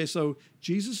 Yeah. Okay, so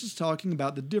Jesus is talking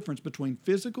about the difference between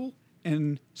physical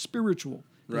and spiritual.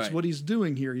 That's Right. what he's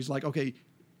doing here. He's like, okay,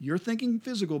 you're thinking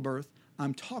physical birth.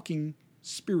 I'm talking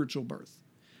spiritual birth.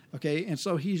 Okay, and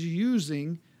so he's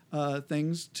using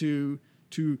things to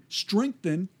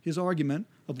strengthen his argument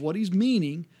of what he's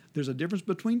meaning. There's a difference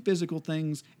between physical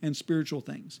things and spiritual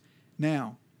things.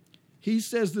 Now, he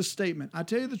says this statement, I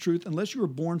tell you the truth, unless you are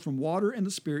born from water and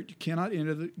the Spirit, you cannot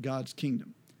enter God's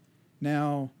kingdom.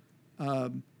 Now,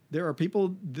 there are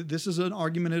people, this is an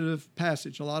argumentative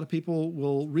passage. A lot of people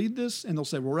will read this and they'll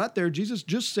say, well, right there, Jesus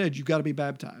just said you've got to be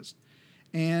baptized.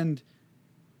 And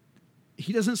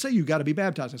he doesn't say you've got to be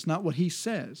baptized. That's not what he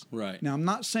says. Right. Now, I'm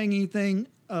not saying anything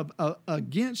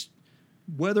against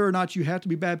whether or not you have to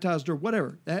be baptized or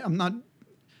whatever. I'm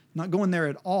not going there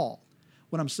at all.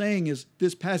 What I'm saying is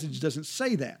this passage doesn't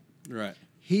say that. Right.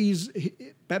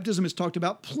 Baptism is talked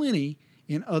about plenty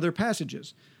in other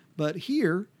passages. But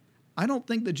here, I don't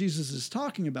think that Jesus is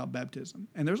talking about baptism.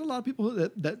 And there's a lot of people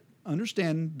that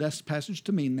understand this passage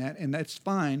to mean that, and that's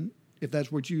fine if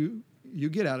that's what you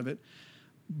get out of it.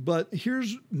 But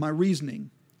here's my reasoning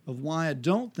of why I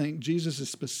don't think Jesus is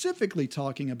specifically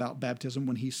talking about baptism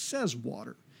when he says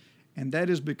water. And that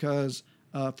is because,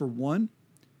 for one,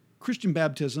 Christian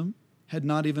baptism had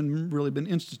not even really been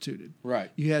instituted. Right.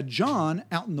 You had John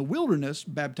out in the wilderness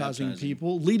baptizing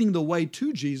people, leading the way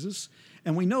to Jesus.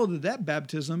 And we know that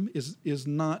baptism is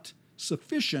not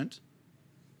sufficient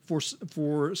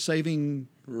for saving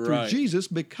through Jesus,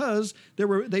 because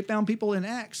they found people in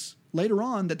Acts later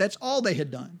on that's all they had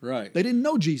done. Right. They didn't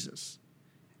know Jesus.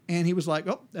 And he was like,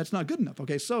 oh, that's not good enough.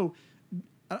 Okay, so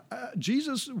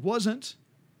Jesus wasn't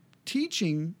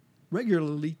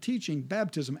regularly teaching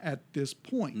baptism at this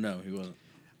point. No, he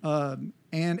wasn't.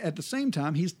 And at the same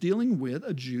time, he's dealing with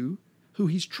a Jew who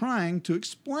he's trying to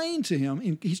explain to him,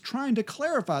 and he's trying to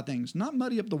clarify things, not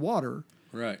muddy up the water.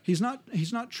 Right. He's not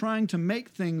trying to make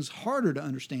things harder to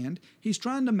understand. He's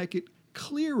trying to make it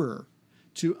clearer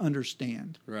to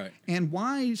understand. Right. And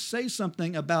why say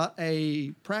something about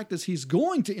a practice he's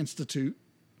going to institute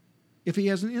if he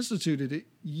hasn't instituted it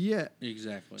yet?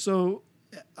 Exactly. So,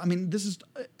 I mean,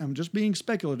 I'm just being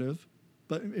speculative,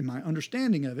 but in my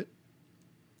understanding of it,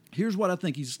 here's what I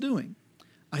think he's doing.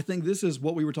 I think this is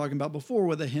what we were talking about before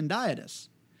with the hendiadys.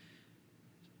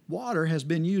 Water has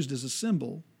been used as a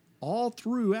symbol all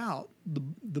throughout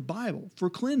the Bible for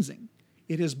cleansing.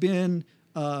 It has been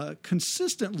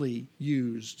consistently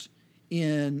used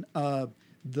in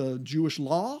the Jewish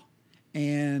law,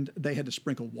 and they had to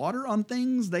sprinkle water on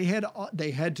things. They had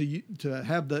to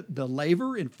have the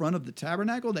laver in front of the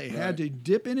tabernacle. They had to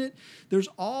dip in it. There's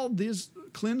all this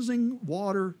cleansing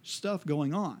water stuff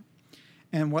going on.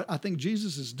 And what I think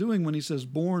Jesus is doing when he says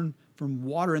born from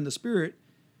water and the Spirit,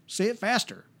 say it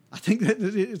faster. I think that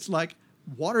it's like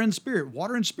water and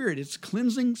spirit. It's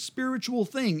cleansing spiritual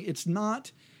thing. It's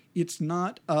not, and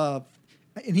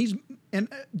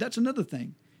that's another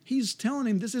thing. He's telling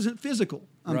him this isn't physical.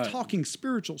 I'm talking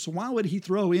spiritual. So why would he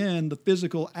throw in the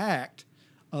physical act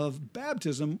of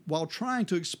baptism while trying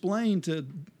to explain to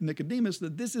Nicodemus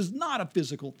that this is not a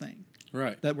physical thing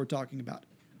that we're talking about?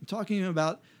 I'm talking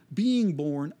about being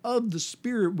born of the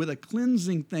Spirit with a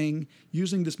cleansing thing,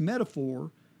 using this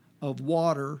metaphor of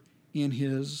water in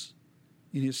his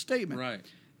statement. Right.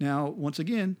 Now, once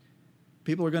again,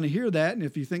 people are going to hear that, and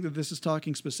if you think that this is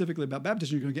talking specifically about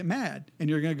baptism, you're going to get mad, and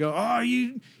you're going to go, "Oh,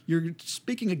 you're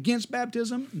speaking against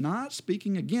baptism." Not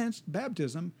speaking against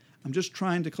baptism. I'm just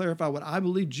trying to clarify what I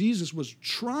believe Jesus was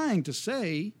trying to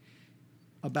say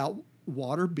about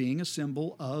water being a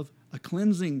symbol of a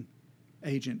cleansing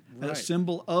agent, a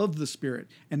symbol of the Spirit,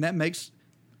 and that makes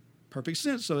perfect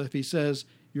sense. So if he says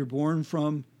you're born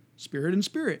from spirit and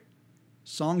spirit,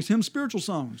 songs, hymns, spiritual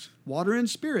songs, water and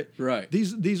spirit. Right.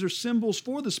 These are symbols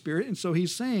for the Spirit. And so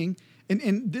he's saying,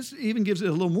 and this even gives it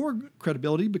a little more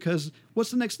credibility, because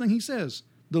what's the next thing he says?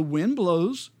 The wind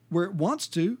blows where it wants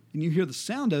to, and you hear the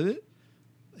sound of it.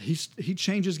 He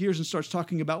changes gears and starts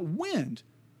talking about wind.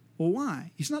 Well,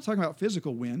 why? He's not talking about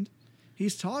physical wind.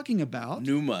 He's talking about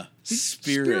Pneuma,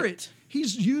 spirit.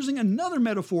 He's using another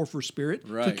metaphor for spirit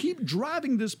to Right. keep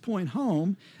driving this point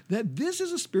home that this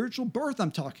is a spiritual birth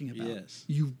I'm talking about. Yes.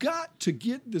 You've got to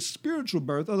get the spiritual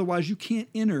birth, otherwise you can't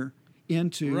enter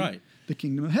into Right. the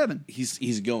kingdom of heaven.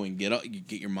 He's going,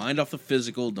 get your mind off the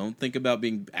physical. Don't think about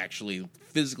being actually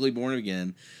physically born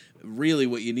again. Really,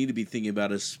 what you need to be thinking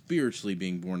about is spiritually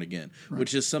being born again,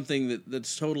 which is something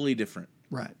that's totally different.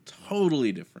 Right.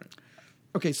 Totally different.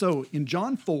 Okay, so in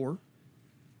John 4,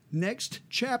 next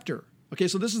chapter. Okay,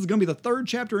 so this is going to be the third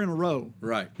chapter in a row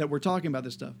Right. that we're talking about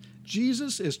this stuff.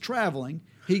 Jesus is traveling.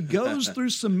 He goes through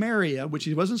Samaria, which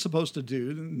he wasn't supposed to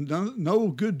do. No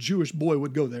good Jewish boy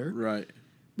would go there. Right.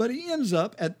 But he ends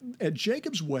up at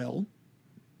Jacob's well,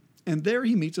 and there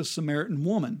he meets a Samaritan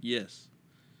woman. Yes.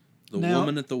 The Now,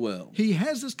 woman at the well. He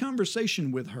has this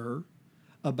conversation with her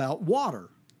about water.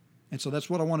 And so that's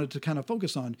what I wanted to kind of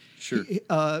focus on. Sure.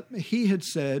 He had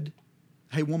said,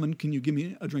 "Hey, woman, can you give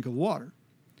me a drink of water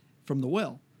from the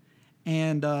well?"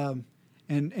 And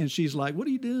she's like, "What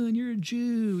are you doing? You're a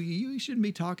Jew. You shouldn't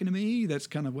be talking to me." That's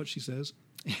kind of what she says.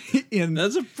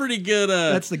 That's a pretty good...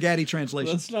 That's the Gaddy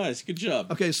translation. That's nice. Good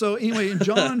job. Okay, so anyway, in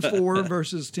John 4,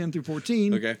 verses 10 through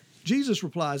 14, Okay. Jesus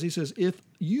replies, he says, "If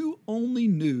you only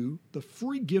knew the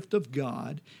free gift of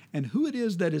God and who it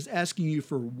is that is asking you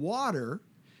for water,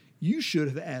 you should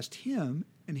have asked him,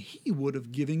 and he would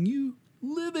have given you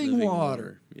living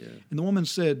water." Yeah. And the woman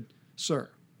said, "Sir,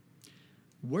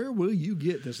 where will you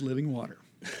get this living water?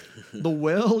 The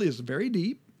well is very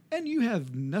deep, and you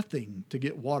have nothing to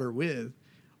get water with.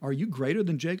 Are you greater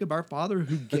than Jacob our father,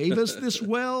 who gave us this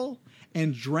well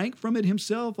and drank from it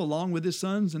himself along with his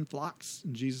sons and flocks?"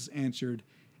 And Jesus answered,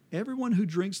 "Everyone who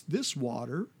drinks this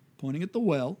water," pointing at the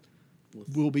well,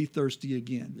 "will be thirsty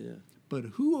again. Yeah. But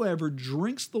whoever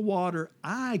drinks the water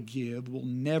I give will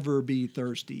never be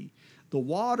thirsty. The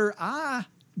water I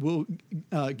will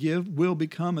give will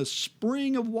become a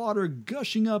spring of water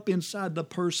gushing up inside the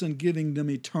person, giving them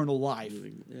eternal life."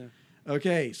 Yeah.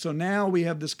 Okay, so now we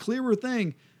have this clearer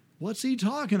thing. What's he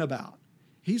talking about?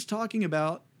 He's talking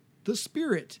about the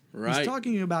Spirit. Right. He's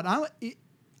talking about,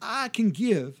 I can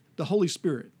give the Holy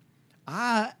Spirit.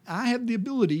 I have the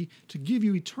ability to give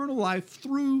you eternal life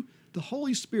through the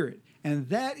Holy Spirit. And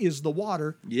that is the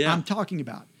water I'm talking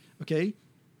about. Okay?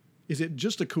 Is it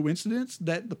just a coincidence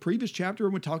that the previous chapter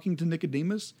when talking to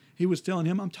Nicodemus, he was telling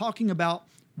him, I'm talking about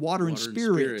water and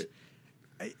spirit.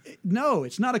 No,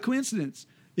 it's not a coincidence.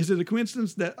 Is it a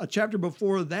coincidence that a chapter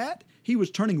before that, he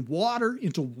was turning water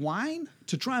into wine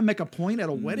to try and make a point at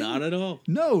a wedding? Not at all.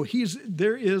 No,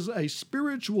 there is a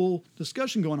spiritual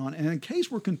discussion going on. And in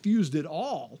case we're confused at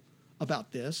all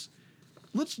about this,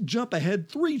 let's jump ahead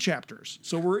 3 chapters.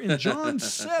 So we're in John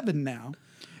 7 now.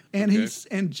 And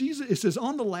Jesus, it says,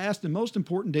 on the last and most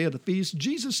important day of the feast,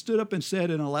 Jesus stood up and said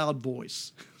in a loud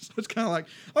voice. So it's kind of like,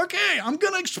 okay, I'm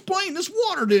going to explain this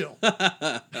water deal.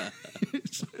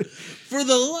 For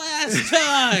the last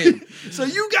time. So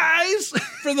you guys,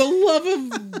 For the love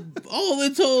of all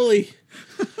that's holy.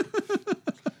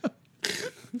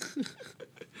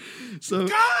 so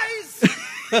Guys,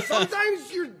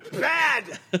 sometimes you're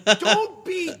bad. Don't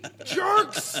be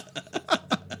jerks.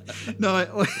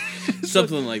 no,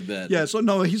 Something like that. yeah. So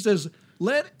no, he says,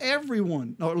 let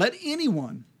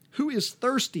anyone who is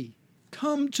thirsty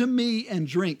come to me and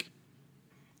drink.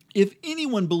 If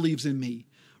anyone believes in me,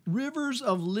 rivers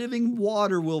of living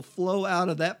water will flow out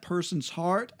of that person's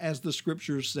heart, as the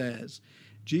scripture says.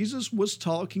 Jesus was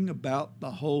talking about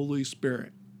the Holy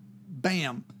Spirit.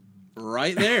 Bam.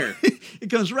 Right there. It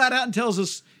comes right out and tells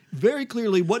us very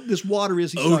clearly what this water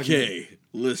is he's talking Okay,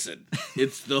 listen.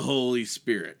 It's the Holy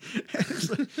Spirit.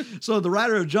 about. So the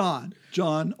writer of John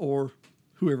or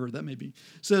whoever that may be,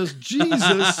 says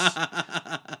Jesus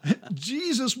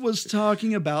was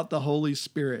talking about the Holy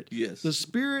Spirit. Yes. The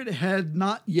Spirit had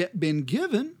not yet been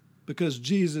given because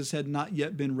Jesus had not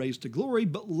yet been raised to glory,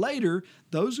 but later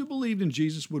those who believed in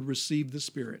Jesus would receive the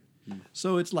Spirit.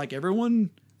 So it's like everyone,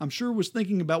 I'm sure, was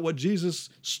thinking about what Jesus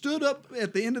stood up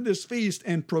at the end of this feast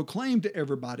and proclaimed to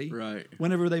everybody. Right.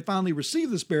 Whenever they finally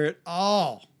received the Spirit,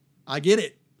 oh, I get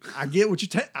it. I get what you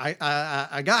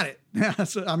I got it.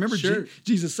 So I remember Sure.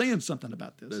 Jesus saying something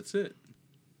about this. That's it.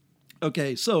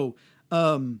 Okay, so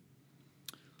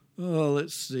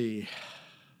let's see.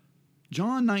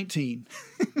 John 19.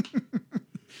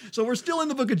 So we're still in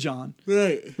the book of John.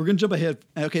 Right. We're going to jump ahead.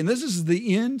 Okay, and this is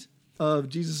the end of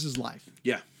Jesus' life.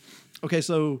 Yeah. Okay,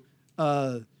 so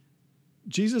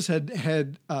Jesus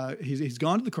he's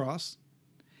gone to the cross.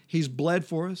 He's bled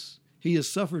for us. He has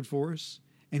suffered for us.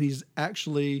 And he's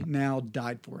actually now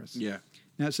died for us. Yeah.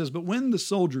 Now it says, but when the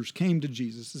soldiers came to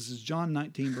Jesus, this is John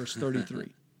 19, verse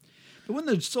 33. But when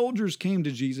the soldiers came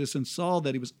to Jesus and saw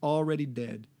that he was already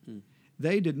dead,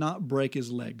 they did not break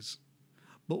his legs.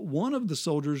 But one of the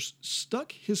soldiers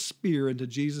stuck his spear into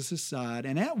Jesus' side,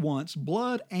 and at once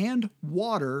blood and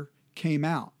water came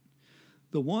out.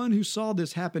 The one who saw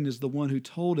this happen is the one who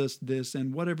told us this,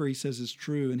 and whatever he says is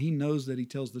true, and he knows that he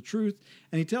tells the truth,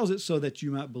 and he tells it so that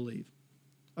you might believe.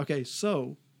 Okay,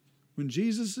 so when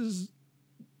Jesus is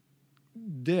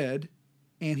dead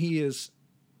and he is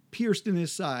pierced in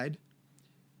his side,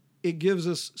 it gives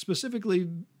us, specifically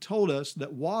told us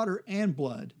that water and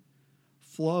blood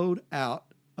flowed out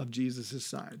of Jesus'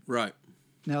 side. Right.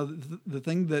 Now, the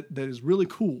thing that is really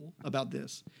cool about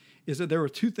this is that there were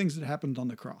two things that happened on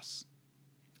the cross: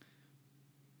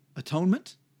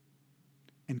 atonement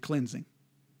and cleansing.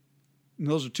 And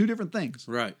those are two different things.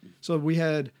 Right. So we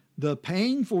had the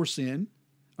paying for sin,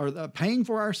 or the paying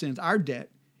for our sins. Our debt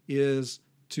is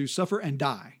to suffer and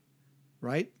die,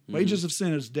 right? Mm-hmm. Wages of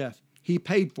sin is death. He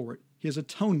paid for it. His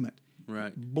atonement,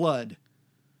 Right. blood,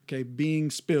 okay, being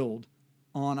spilled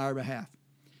on our behalf.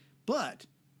 But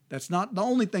that's not the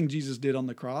only thing Jesus did on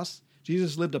the cross.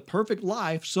 Jesus lived a perfect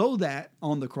life so that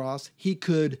on the cross he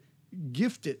could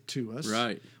gift it to us.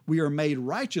 Right. We are made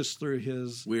righteous through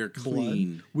his We are blood.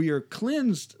 clean. We are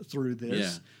cleansed through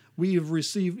this. Yeah. We have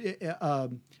received,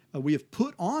 we have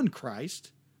put on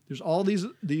Christ. There's all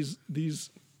these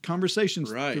conversations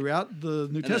Right. throughout the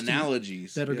New And Testament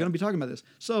analogies. that are Yeah. going to be talking about this.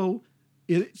 So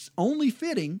it's only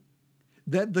fitting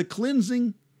that the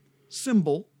cleansing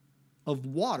symbol of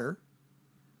water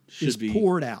is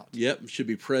poured out. Yep. Should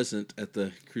be present at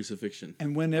the crucifixion.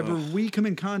 And whenever we come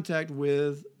in contact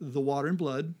with the water and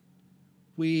blood,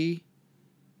 we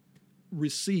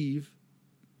receive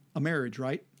a marriage,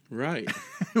 right? Right.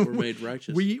 We're made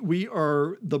righteous. We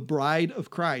are the bride of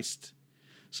Christ.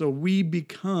 So we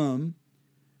become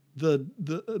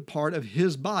the part of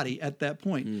his body at that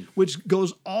point, which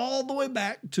goes all the way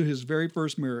back to his very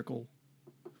first miracle,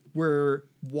 where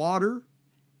water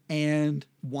and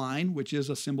wine, which is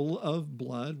a symbol of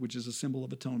blood, which is a symbol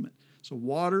of atonement. So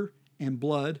water and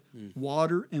blood,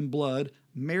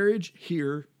 marriage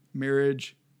here,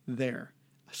 marriage there.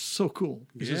 So cool.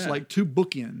 It's just Yeah. like two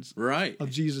bookends Right.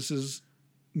 of Jesus's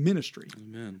ministry.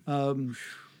 Amen.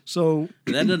 So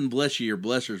And that doesn't bless you, your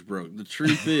blesser's broke. The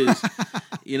truth is,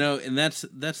 and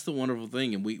that's the wonderful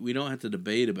thing. And we don't have to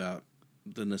debate about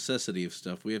the necessity of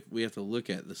stuff. We have to look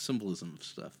at the symbolism of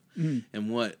stuff and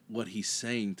what he's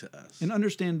saying to us. and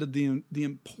understand the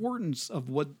importance of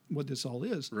what this all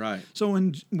is. Right. So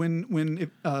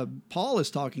when Paul is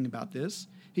talking about this,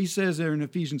 he says there in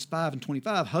Ephesians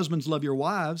 5:25, husbands, love your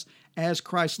wives as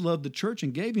Christ loved the church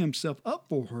and gave himself up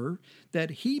for her, that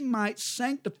he might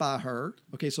sanctify her.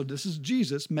 Okay, so this is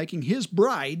Jesus making his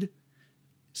bride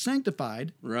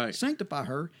sanctified. Right. Sanctify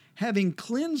her, having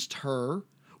cleansed her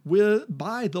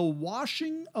by the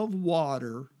washing of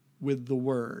water with the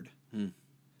word.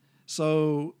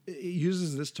 So it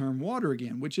uses this term water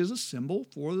again, which is a symbol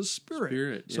for the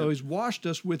Spirit. So yeah. he's washed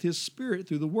us with his Spirit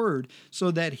through the word so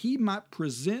that he might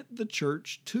present the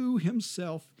church to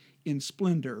himself in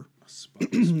splendor,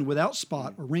 without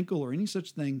spot or wrinkle or any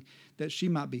such thing, that she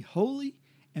might be holy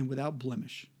and without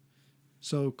blemish.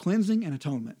 So cleansing and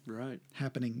atonement Right.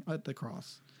 happening at the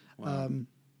cross. Wow.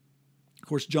 Of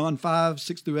course, John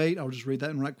 5:6-8, I'll just read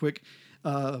that one right quick.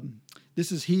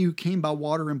 This is he who came by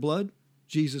water and blood,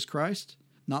 Jesus Christ,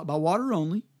 not by water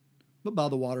only, but by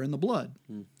the water and the blood.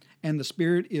 And the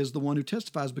Spirit is the one who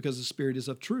testifies, because the Spirit is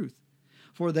of truth.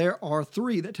 For there are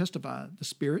three that testify, the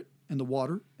Spirit and the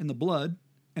water and the blood,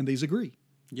 and these agree.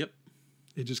 Yep.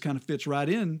 It just kind of fits right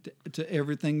in to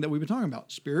everything that we've been talking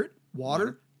about. Spirit,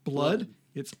 water, blood.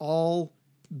 It's all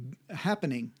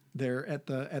happening there at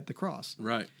the cross.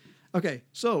 Right. Okay,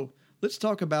 so let's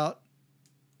talk about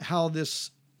how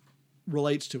this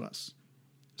relates to us.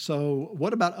 So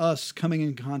what about us coming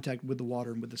in contact with the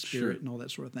water and with the Spirit and all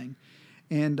that sort of thing?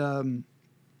 And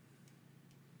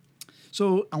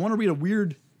so I want to read a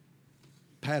weird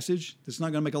passage. It's not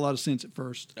going to make a lot of sense at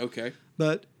first. Okay.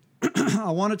 But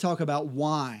I want to talk about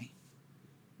why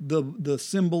the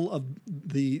symbol of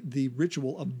the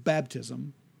ritual of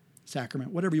baptism,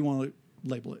 sacrament, whatever you want to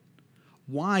label it,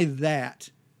 why that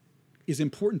is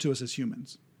important to us as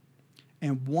humans,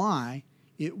 and why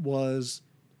it was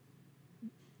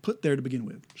put there to begin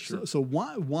with. Sure. So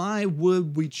why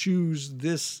would we choose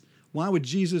this? Why would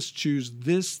Jesus choose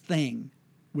this thing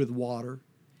with water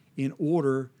in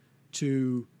order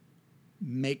to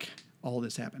make all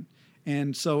this happen?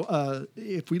 And so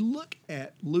if we look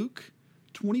at Luke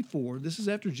 24, this is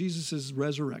after Jesus'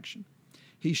 resurrection.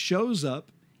 He shows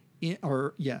up in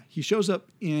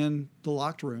the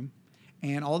locked room,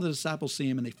 and all the disciples see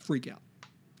him and they freak out.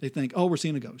 They think, oh, we're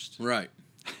seeing a ghost. Right.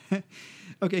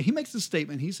 Okay, he makes this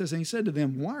statement. He says, and he said to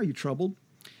them, why are you troubled?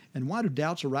 And why do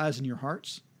doubts arise in your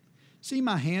hearts? See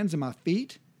my hands and my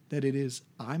feet, that it is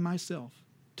I myself.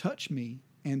 Touch me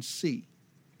and see.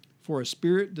 For a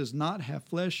spirit does not have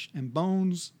flesh and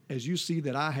bones, as you see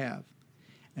that I have.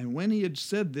 And when he had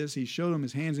said this, he showed him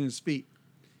his hands and his feet.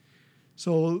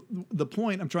 So the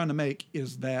point I'm trying to make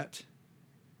is that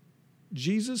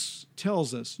Jesus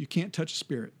tells us you can't touch a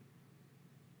spirit.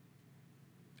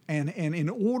 And in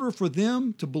order for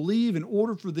them to believe, in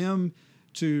order for them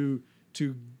to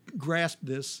grasp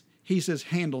this, he says,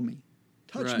 handle me.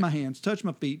 Touch my hands, touch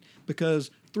my feet,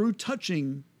 because through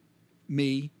touching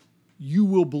me, you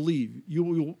will believe.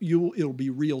 It'll be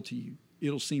real to you.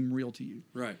 It'll seem real to you.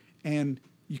 Right. And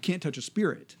you can't touch a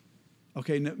spirit.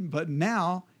 Okay, but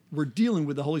now we're dealing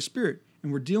with the Holy Spirit,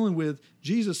 and we're dealing with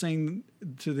Jesus saying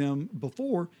to them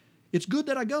before, it's good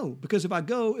that I go, because if I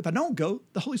don't go,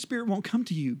 the Holy Spirit won't come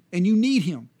to you, and you need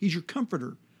him. He's your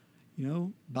comforter,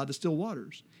 by the still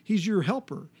waters. He's your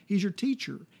helper. He's your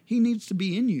teacher. He needs to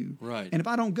be in you. Right. And if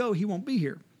I don't go, he won't be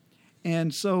here.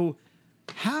 And so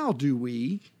how do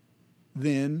we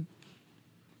then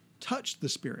touch the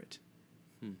Spirit?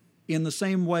 In the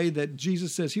same way that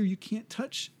Jesus says here, you can't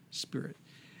touch Spirit.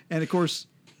 And of course,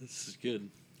 This is good.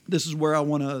 This is where I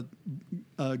want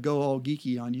to go all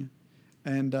geeky on you.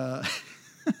 And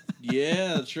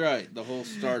Yeah, that's right. The whole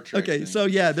Star Trek okay, thing. so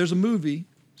yeah, there's a movie,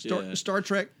 Yeah. Star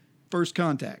Trek First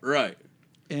Contact. Right.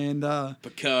 And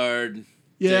Picard,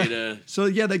 yeah. Data. So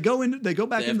yeah, they go back They have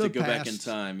into to the go past. back in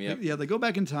time, yep. Yeah, they go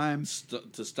back in time.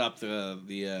 To stop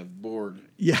the Borg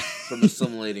Yeah. from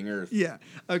assimilating Earth. Yeah.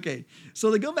 Okay.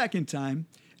 So they go back in time,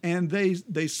 and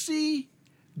they see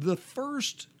the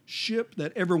first ship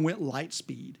that ever went light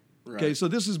speed. Right. Okay. So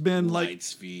this has been Light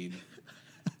speed.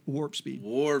 warp speed.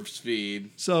 Warp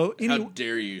speed. So How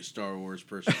dare you, Star Wars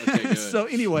person? Okay, go ahead.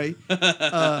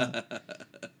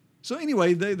 so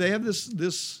anyway, they have this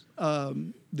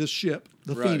ship,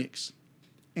 the Right. Phoenix,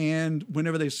 and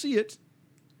whenever they see it,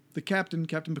 the Captain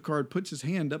Picard puts his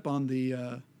hand up on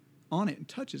it and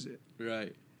touches it.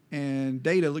 Right. And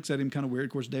Data looks at him kind of weird.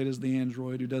 Of course, Data's the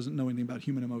android who doesn't know anything about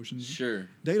human emotions. Sure.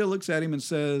 Data looks at him and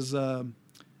says,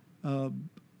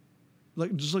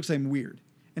 just looks at him weird.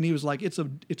 And he was like, it's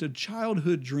a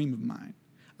childhood dream of mine.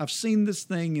 I've seen this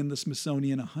thing in the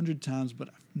Smithsonian 100 times, but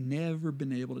I've never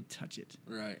been able to touch it.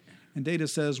 Right. And Data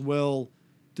says, well,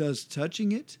 does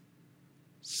touching it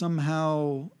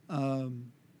somehow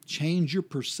change your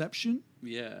perception?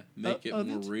 Yeah. Make it of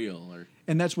more it? real. Or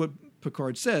And that's what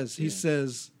Picard says. He Yeah.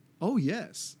 says, oh,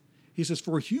 yes. He says,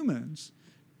 for humans,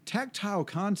 tactile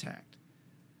contact,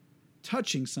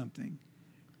 touching something,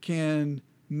 can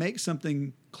make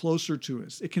something closer to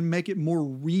us. It can make it more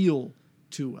real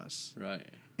to us. right.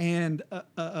 And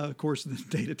of course, the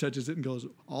Data touches it and goes,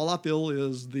 all I feel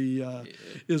is the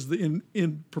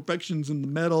imperfections in the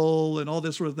metal and all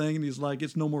this sort of thing. And he's like,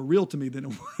 it's no more real to me than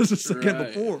it was a second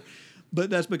Right. before. But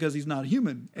that's because he's not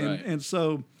human. And Right. and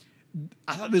so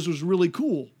I thought this was really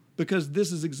cool, because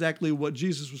this is exactly what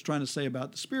Jesus was trying to say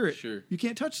about the Spirit. Sure. You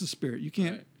can't touch the Spirit. You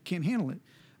can't Right. can't handle it.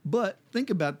 But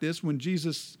think about this: when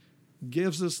Jesus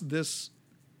gives us this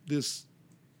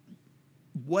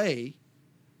way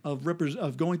of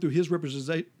going through his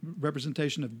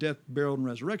representation of death, burial, and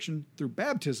resurrection through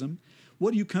baptism,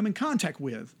 what do you come in contact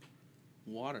with?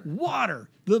 Water. Water,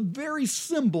 the very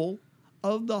symbol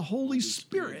of the Holy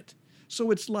Spirit.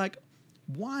 So it's like,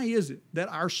 why is it that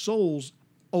our souls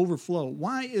overflow?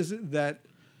 Why is it that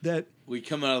We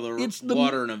come out of It's the the-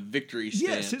 water in a victory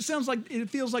stance. yes, it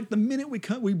feels like the minute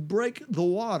we break the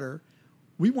water,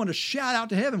 we want to shout out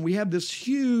to heaven. We have this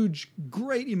huge,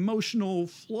 great emotional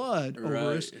flood over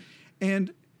Right. us,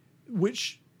 and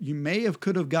which you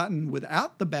could have gotten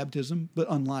without the baptism, but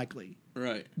unlikely.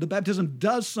 Right. The baptism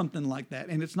does something like that,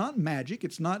 and it's not magic.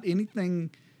 It's not anything.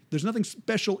 There's nothing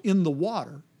special in the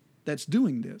water that's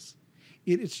doing this.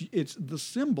 it's the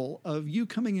symbol of you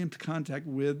coming into contact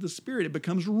with the Spirit. It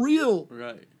becomes real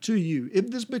Right. to you.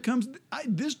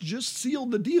 This just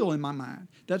sealed the deal in my mind.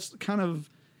 That's kind of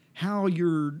how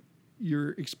you're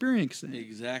experiencing it.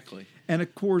 Exactly. And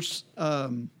of course,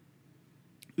 the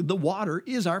water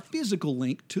is our physical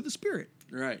link to the Spirit.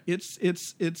 Right. It's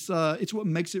what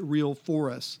makes it real for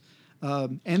us.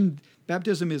 And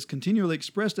baptism is continually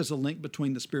expressed as a link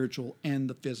between the spiritual and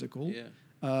the physical. Yeah.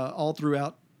 All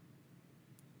throughout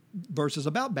verses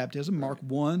about baptism, Mark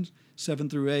 1, 7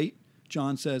 through 8,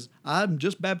 John says, I'm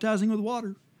just baptizing with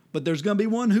water, but there's going to be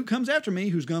one who comes after me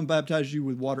who's going to baptize you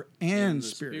with water and the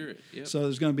Spirit. Yep. So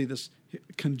there's going to be this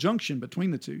conjunction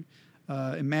between the two.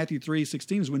 In Matthew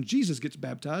 3:16 is when Jesus gets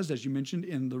baptized, as you mentioned,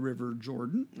 in the river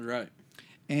Jordan. Right.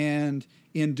 And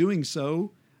in doing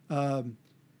so,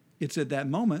 it's at that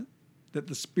moment that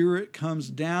the Spirit comes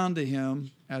down to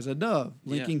him as a dove,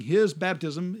 linking his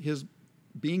baptism, his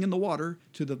being in the water,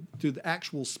 to the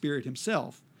actual Spirit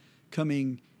himself,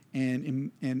 coming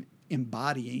and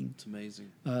embodying It's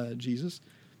amazing. Jesus.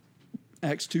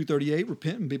 Acts 2:38,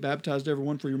 repent and be baptized,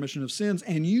 everyone, for your remission of sins,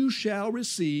 and you shall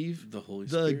receive The Holy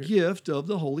the Spirit. gift of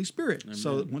the Holy Spirit. Amen.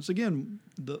 So once again,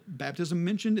 the baptism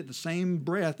mentioned at the same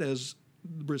breath as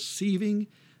receiving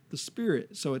the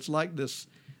Spirit. So it's like this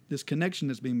connection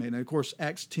that's being made. And of course,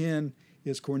 Acts 10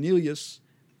 is Cornelius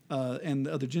and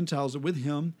the other Gentiles with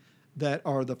him that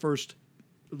are the first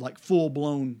like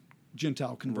full-blown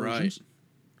Gentile conversions.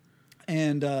 Right.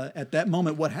 And at that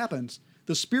moment, what happens?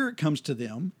 The Spirit comes to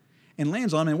them and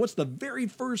lands on them. And what's the very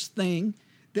first thing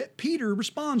that Peter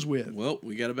responds with? Well,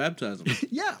 we got to baptize them.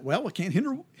 Yeah, well, we can't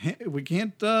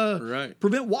Right.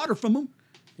 prevent water from them.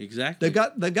 Exactly.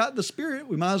 They've got the Spirit.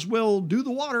 We might as well do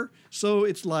the water. So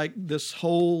it's like this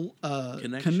whole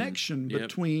connection Yep.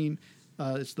 between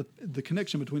it's the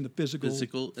connection between the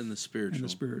physical and the spiritual. and the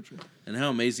spiritual. And how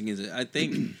amazing is it? I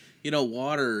think,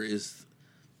 water is,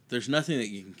 there's nothing that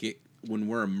you can get, when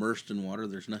we're immersed in water,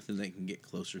 there's nothing that can get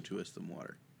closer to us than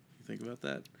water. You think about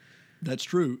that? That's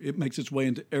true. It makes its way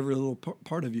into every little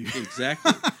part of you.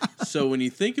 Exactly. So when you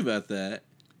think about that,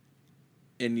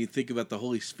 and you think about the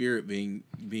Holy Spirit being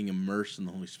immersed in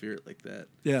the Holy Spirit like that,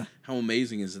 Yeah. how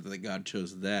amazing is it that God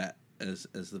chose that as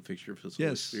the picture of His Holy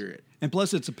Yes. Spirit? And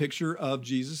plus, it's a picture of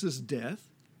Jesus' death,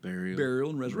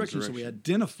 burial, and resurrection. So we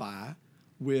identify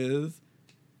with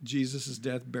Jesus'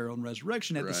 death, burial, and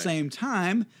resurrection. At the Right. same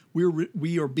time,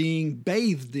 we are being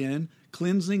bathed in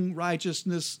cleansing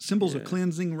righteousness, symbols of Yeah.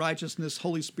 cleansing righteousness,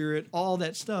 Holy Spirit, all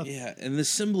that stuff. Yeah, and the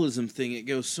symbolism thing, it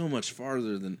goes so much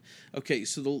farther than, okay,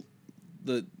 so the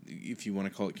if you want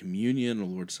to call it communion or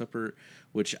Lord's Supper,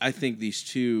 which I think these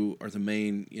two are the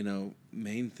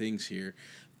main things here,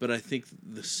 but I think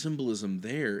the symbolism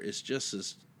there is just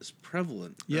as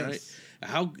prevalent. Yes.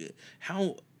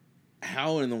 Right?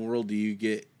 How in the world do you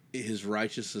get His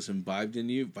righteousness imbibed in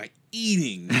you? By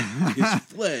eating His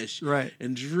flesh, Right.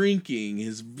 and drinking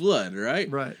His blood, right?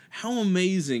 Right. How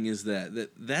amazing is that?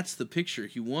 That's the picture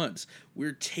He wants.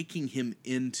 We're taking Him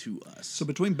into us. So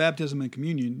between baptism and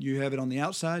communion, you have it on the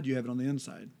outside, you have it on the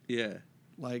inside. Yeah.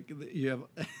 Like you have,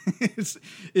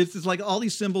 it's like all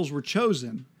these symbols were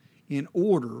chosen in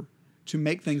order to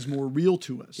make things more real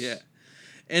to us. Yeah.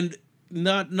 And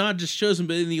not just chosen,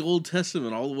 but in the Old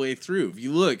Testament all the way through. If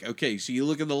you look, so you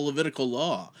look at the Levitical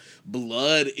law.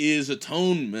 Blood is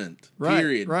atonement. Right,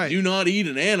 Period. right. Do not eat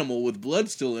an animal with blood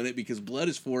still in it because blood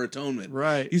is for atonement.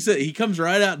 Right. He comes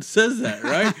right out and says that,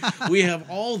 right? We have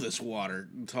all this water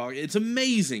talk. It's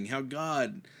amazing how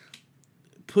God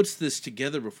puts this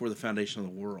together before the foundation of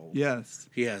the world. Yes.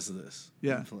 He has this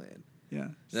plan. Yeah.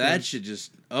 That should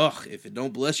just, if it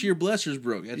don't bless you, your blesser's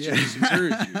broke. That should just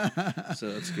encourage you.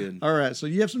 So that's good. All right. So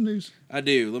you have some news? I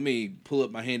do. Let me pull up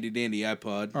my handy dandy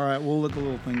iPod. All right. We'll let the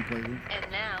little thing play here.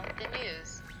 And now, the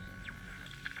news.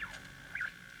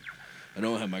 I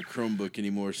don't have my Chromebook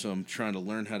anymore, so I'm trying to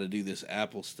learn how to do this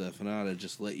Apple stuff, and I ought to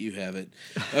just let you have it.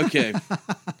 Okay.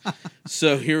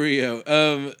 So here we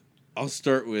go. I'll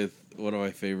start with one of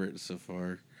my favorites so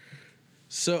far.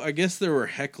 So I guess there were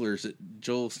hecklers at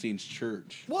Joel Osteen's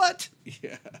church. What?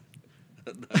 Yeah.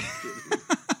 I'm not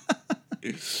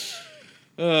kidding.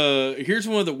 Here's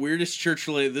one of the weirdest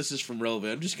church-related... This is from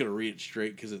Relevant. I'm just going to read it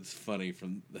straight because it's funny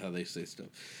from how they say stuff.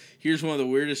 Here's one of the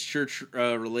weirdest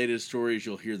church-related stories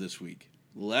you'll hear this week.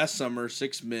 Last summer,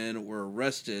 6 men were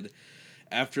arrested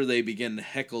after they began to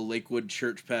heckle Lakewood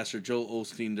Church pastor Joel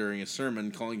Osteen during a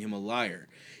sermon, calling him a liar.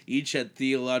 Each had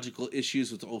theological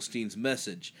issues with Osteen's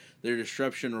message. Their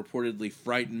disruption reportedly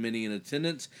frightened many in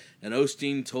attendance, and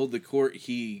Osteen told the court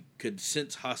he could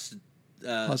sense hostility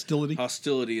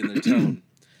in their tone.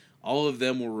 All of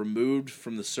them were removed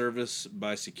from the service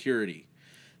by security.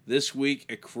 This week,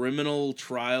 a criminal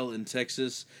trial in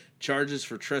Texas. Charges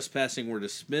for trespassing were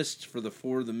dismissed for the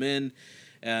 4 of the men,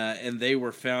 and they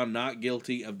were found not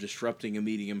guilty of disrupting a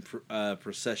meeting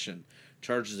procession.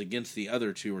 Charges against the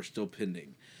other 2 are still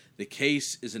pending. The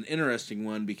case is an interesting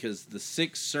one because the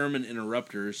 6 sermon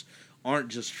interrupters aren't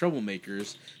just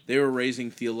troublemakers, they were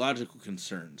raising theological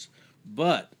concerns.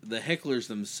 But the hecklers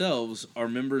themselves are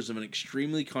members of an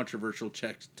extremely controversial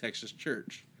Texas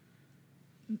church.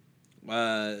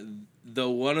 Though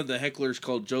one of the hecklers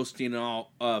called Justin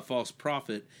a false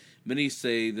prophet, many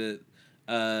say that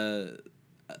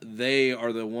they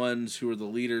are the ones who are the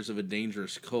leaders of a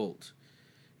dangerous cult.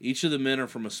 Each of the men are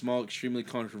from a small, extremely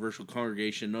controversial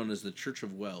congregation known as the Church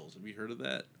of Wells. Have you heard of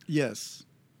that? Yes.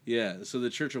 Yeah, so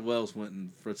the Church of Wells went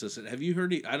and protested. Have you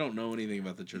heard? I don't know anything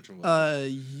about the Church of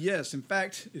Wells. Yes. In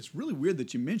fact, it's really weird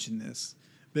that you mentioned this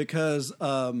because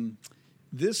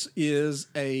this is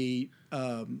I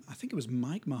think it was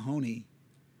Mike Mahoney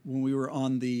when we were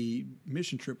on the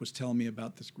mission trip was telling me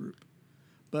about this group.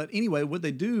 But anyway, what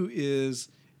they do is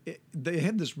they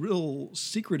have this real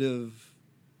secretive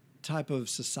type of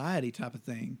society type of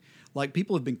thing. Like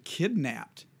people have been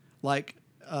kidnapped. Like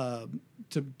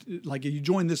if you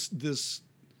join this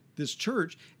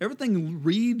church, everything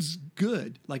reads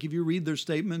good. Like if you read their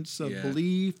statements of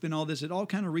belief and all this, it all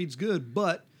kind of reads good.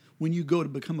 But when you go to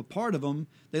become a part of them,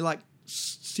 they like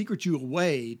secret you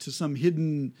away to some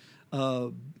hidden,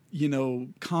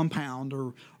 compound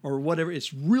or whatever.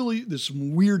 It's really there's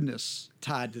some weirdness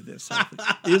tied to this.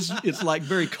 It's like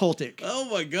very cultic. Oh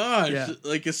my gosh! Yeah.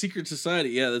 Like a secret society.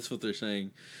 Yeah, that's what they're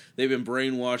saying. They've been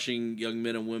brainwashing young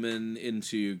men and women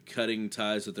into cutting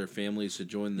ties with their families to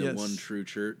join the one true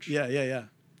church. Yeah.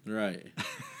 Right.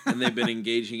 And they've been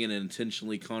engaging in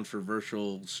intentionally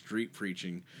controversial street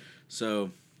preaching.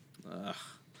 So,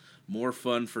 more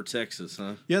fun for Texas,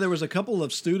 huh? Yeah, there was a couple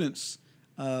of students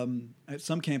at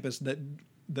some campus that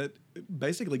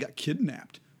basically got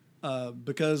kidnapped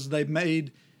because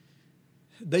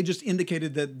they just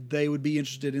indicated that they would be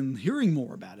interested in hearing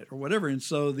more about it or whatever. And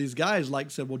so these guys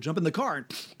said, well, jump in the car and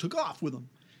took off with them.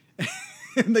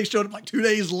 And they showed up 2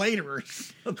 days later or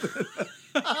something.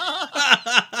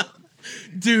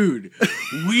 Dude,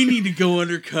 we need to go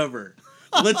undercover.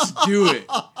 Let's do it.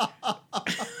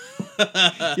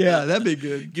 Yeah, that'd be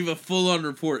good. Give a full-on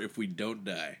report if we don't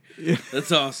die. Yeah.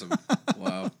 That's awesome.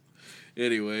 Wow.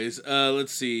 Anyways,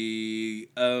 let's see.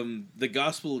 The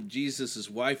Gospel of Jesus'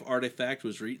 wife artifact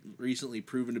was recently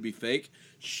proven to be fake.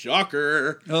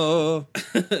 Shocker! Oh.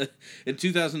 In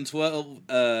 2012,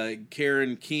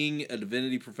 Karen King, a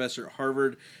divinity professor at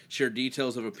Harvard, shared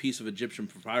details of a piece of Egyptian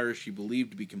papyrus she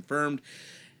believed to be confirmed.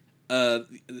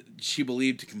 She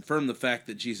believed to confirm the fact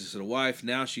that Jesus had a wife.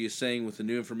 Now she is saying with the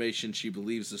new information she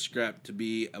believes the scrap to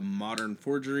be a modern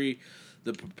forgery.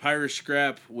 The papyrus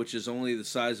scrap, which is only the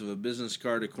size of a business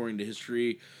card according to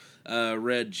history,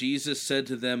 read, Jesus said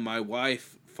to them, my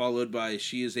wife, followed by,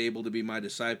 she is able to be my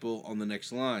disciple on the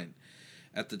next line.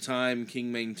 At the time,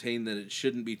 King maintained that it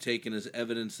shouldn't be taken as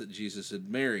evidence that Jesus had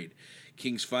married.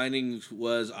 King's findings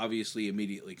was obviously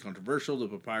immediately controversial. The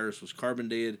papyrus was carbon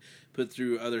dated, put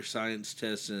through other science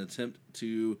tests in an attempt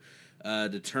to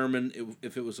determine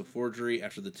if it was a forgery.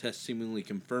 After the test seemingly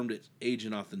confirmed its age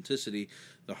and authenticity,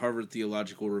 the Harvard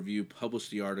Theological Review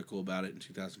published the article about it in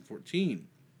 2014.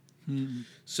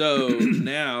 So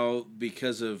now,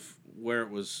 because of where it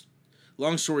was,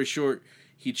 long story short,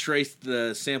 he traced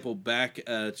the sample back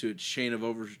to its chain of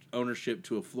ownership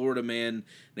to a Florida man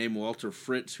named Walter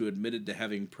Fritz, who admitted to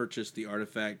having purchased the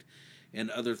artifact and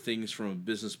other things from a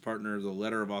business partner. The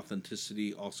letter of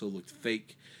authenticity also looked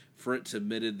fake. Fritz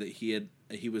admitted that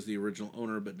he was the original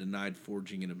owner, but denied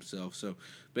forging it himself. So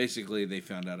basically, they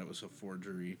found out it was a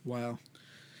forgery. Wow.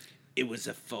 It was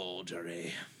a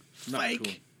forgery. Fake.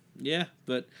 Cool. Yeah,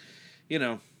 but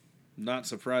not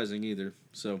surprising either.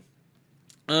 So,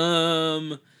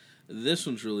 this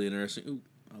one's really interesting. Ooh,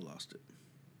 I lost it.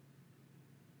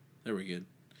 There we go.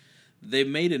 They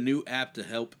made a new app to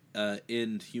help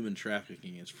end human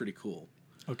trafficking. It's pretty cool.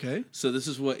 Okay. So this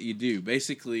is what you do.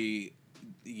 Basically,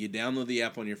 you download the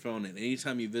app on your phone, and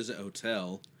anytime you visit a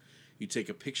hotel, you take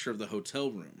a picture of the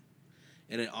hotel room,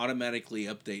 and it automatically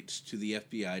updates to the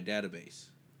FBI database.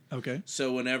 Okay.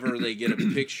 So whenever they get a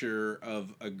picture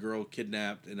of a girl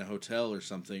kidnapped in a hotel or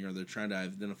something, or they're trying to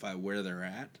identify where they're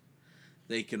at,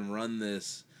 they can run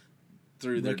this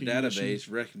through their database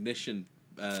recognition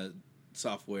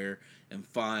software and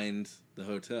find the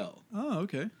hotel. Oh,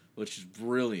 okay. Which is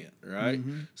brilliant, right?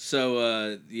 Mm-hmm.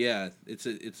 So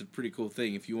it's a pretty cool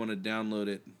thing. If you want to download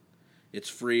it, it's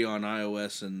free on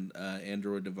iOS and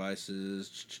Android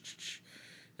devices.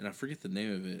 And I forget the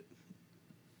name of it.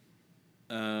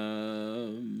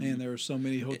 Man, there are so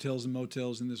many hotels and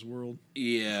motels in this world.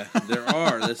 Yeah, there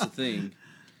are. That's the thing.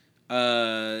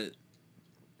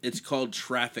 It's called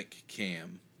Traffic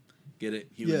Cam. Get it?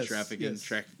 Human Yes, trafficking, yes.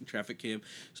 Traffic Cam.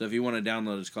 So if you want to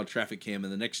download it, it's called Traffic Cam.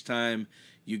 And the next time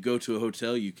you go to a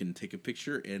hotel, you can take a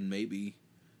picture and maybe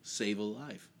save a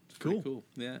life. It's pretty cool.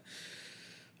 Yeah.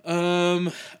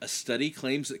 A study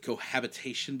claims that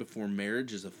cohabitation before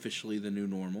marriage is officially the new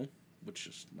normal, which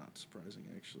is not surprising,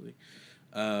 actually.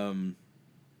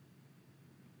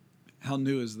 How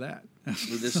new is that?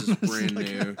 This is brand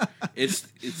new.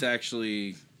 It's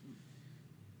actually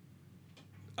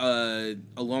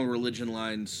along religion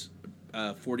lines.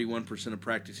 41% of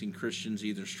practicing Christians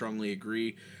either strongly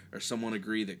agree or somewhat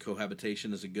agree that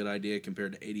cohabitation is a good idea,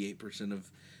 compared to 88% of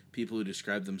people who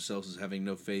describe themselves as having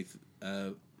no faith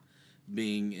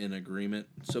being in agreement.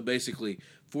 So basically,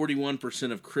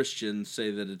 41% of Christians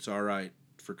say that it's all right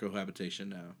for cohabitation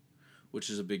now, which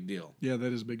is a big deal. Yeah,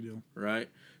 that is a big deal. Right?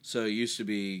 So it used to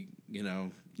be,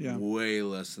 way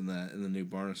less than that in the new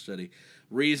Barna study.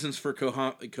 Reasons for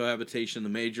cohabitation,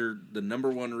 the number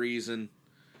one reason,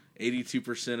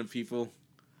 82% of people,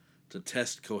 to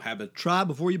test cohabitation. Try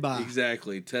before you buy.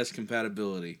 Exactly. Test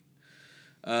compatibility.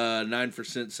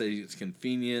 9% say it's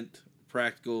convenient,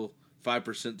 practical.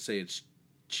 5% say it's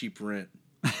cheap rent,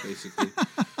 basically.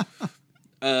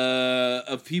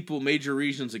 Of people, major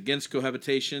reasons against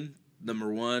cohabitation,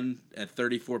 number one at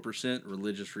 34%,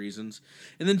 religious reasons.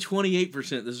 And then 28%,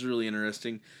 this is really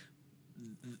interesting,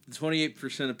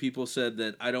 28% of people said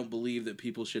that I don't believe that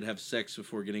people should have sex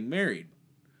before getting married.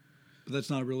 But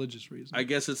that's not a religious reason. I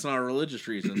guess it's not a religious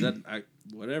reason.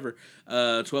 Whatever.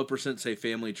 12% say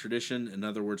family tradition. In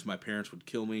other words, my parents would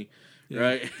kill me. Yeah.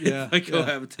 Right? Yeah. If I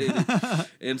cohabitated.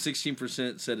 And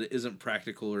 16% said it isn't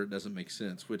practical or it doesn't make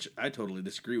sense, which I totally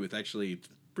disagree with. Actually, it's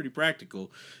pretty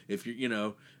practical if you're,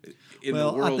 in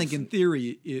the world. I think in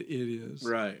theory it is.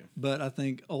 Right. But I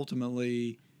think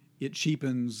ultimately it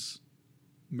cheapens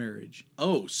marriage.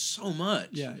 Oh, so much.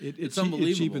 Yeah, it's It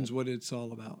unbelievable. cheapens what it's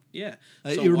all about. Yeah.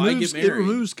 It So why removes, get married? It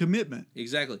removes commitment.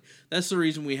 Exactly. That's the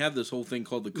reason we have this whole thing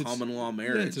called the common law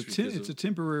marriage. Yeah, it's a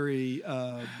temporary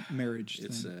marriage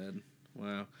It's thing. sad.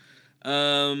 Wow.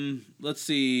 Let's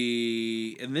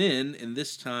see. And then, in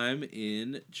this time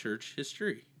in church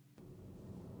history.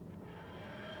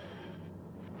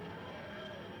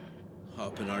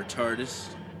 Hop in our TARDIS.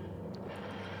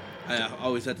 I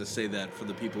always have to say that for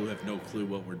the people who have no clue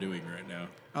what we're doing right now.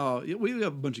 Oh, yeah, we have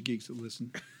a bunch of geeks that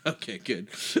listen. Okay, good.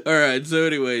 All right. So,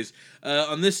 anyways,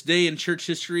 on this day in church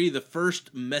history, the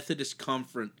first Methodist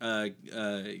conference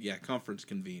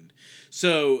convened.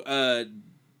 So,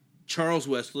 Charles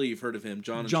Wesley, you've heard of him,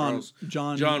 John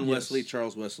Wesley, yes.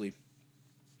 Charles Wesley.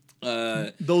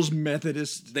 Those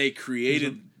Methodists. They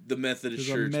created the Methodist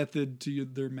There's Church. a method to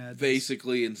their madness.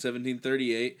 Basically in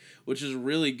 1738, which is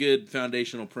really good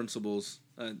foundational principles.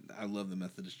 I love the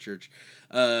Methodist Church.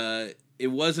 It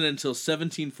wasn't until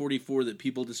 1744 that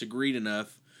people disagreed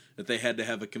enough that they had to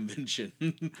have a convention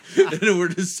in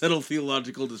order to settle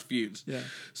theological disputes. Yeah.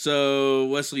 So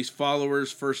Wesley's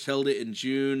followers first held it in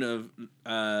June of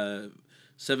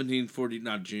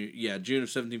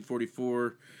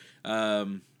 1744.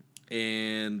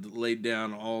 And laid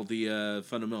down all the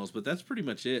fundamentals. But that's pretty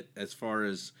much it as far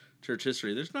as church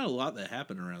history. There's not a lot that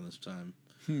happened around this time.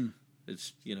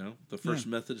 It's, the first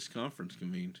Methodist conference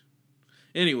convened.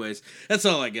 Anyways, that's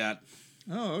all I got.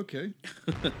 Oh, okay.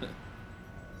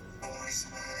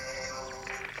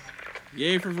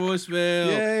 Yay for voicemail.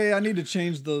 Yay, I need to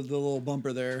change the little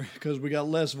bumper there because we got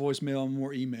less voicemail and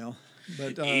more email.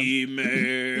 But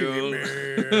Email.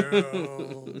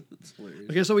 That's hilarious.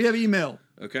 okay, so we have email.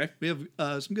 Okay. We have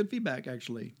some good feedback,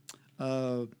 actually.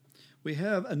 We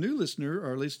have a new listener,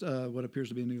 or at least what appears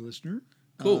to be a new listener.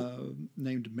 Cool.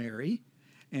 Named Mary.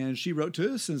 And she wrote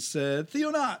to us and said,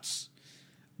 Theonauts,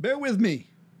 bear with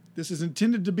me. This is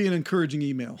intended to be an encouraging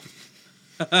email.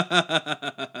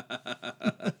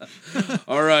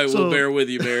 All right, So- we'll bear with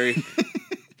you, Mary.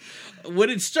 When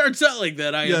it starts out like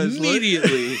that, I Yeah, it's like-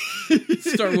 immediately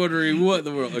start wondering what in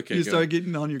the world. Okay, You go. start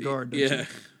getting on your guard. Don't Yeah.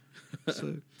 You?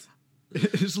 So,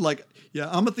 it's like, yeah,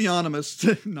 I'm a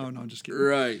theonomist. No, I'm just kidding.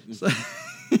 Right.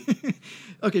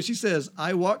 Okay, she says,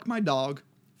 I walk my dog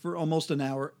for almost an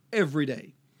hour every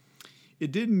day.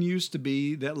 It didn't used to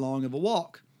be that long of a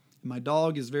walk. My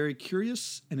dog is very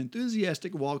curious and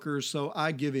enthusiastic walker, so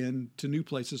I give in to new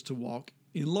places to walk,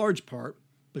 in large part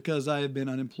because I have been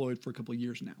unemployed for a couple of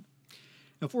years now.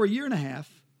 Now, for a year and a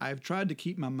half, I have tried to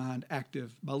keep my mind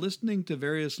active by listening to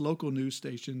various local news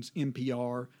stations,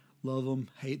 NPR, love them,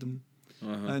 hate them,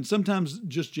 and sometimes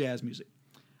just jazz music.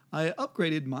 I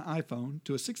upgraded my iPhone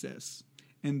to a 6S,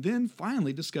 and then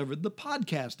finally discovered the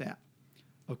podcast app.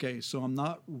 Okay, so I'm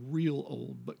not real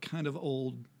old, but kind of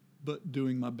old, but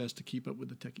doing my best to keep up with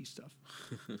the techie stuff.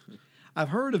 I've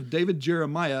heard of David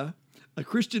Jeremiah, a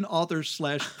Christian author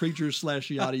 / preacher /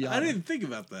 yada yada. I didn't think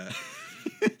about that.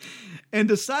 And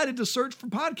decided to search for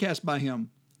podcasts by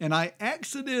him. And I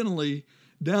accidentally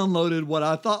downloaded what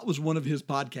I thought was one of his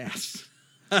podcasts.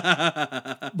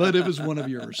 But it was one of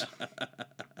yours.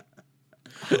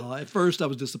 At first, I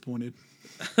was disappointed.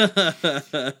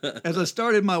 As I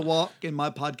started my walk and my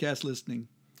podcast listening.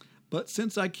 But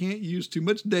since I can't use too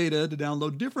much data to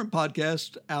download different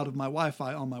podcasts out of my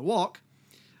Wi-Fi on my walk,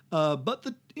 but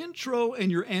the intro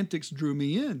and your antics drew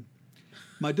me in.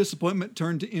 My disappointment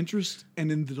turned to interest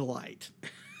and into delight.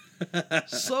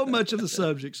 So much of the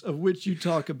subjects of which you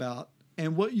talk about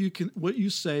and what you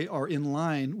say are in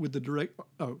line with the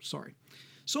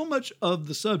So much of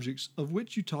the subjects of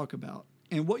which you talk about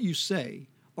and what you say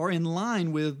are in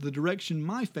line with the direction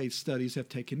my faith studies have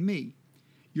taken me.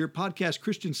 Your podcast,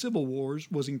 Christian Civil Wars,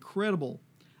 was incredible.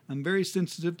 I'm very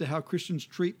sensitive to how Christians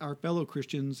treat our fellow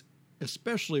Christians,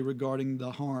 especially regarding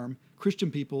the harm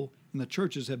Christian people and the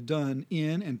churches have done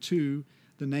in and to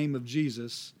the name of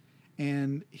Jesus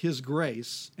and his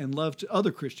grace and love to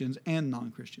other Christians and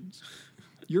non-Christians.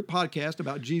 Your podcast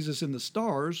about Jesus in the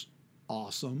stars,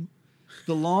 awesome.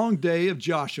 The long day of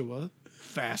Joshua,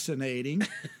 fascinating.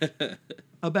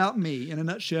 About me, in a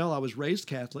nutshell, I was raised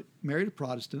Catholic, married a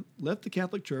Protestant, left the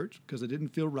Catholic Church because I didn't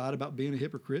feel right about being a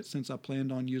hypocrite since I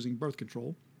planned on using birth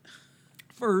control.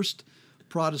 First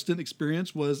Protestant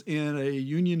experience was in a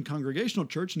Union Congregational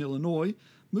Church in Illinois,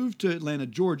 moved to Atlanta,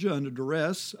 Georgia under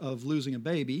duress of losing a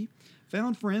baby,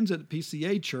 found friends at the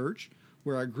PCA Church,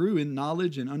 where I grew in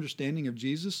knowledge and understanding of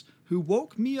Jesus, who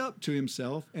woke me up to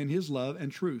himself and his love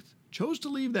and truth. Chose to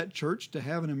leave that church to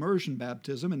have an immersion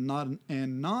baptism and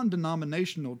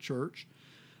non-denominational church.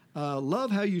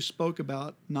 Love how you spoke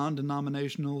about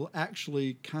non-denominational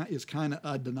actually is kind of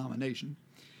a denomination.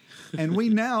 And we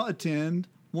now attend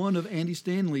one of Andy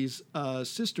Stanley's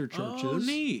sister churches. Oh,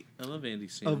 neat. I love Andy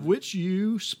Stanley. Of which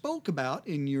you spoke about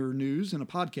in your news in a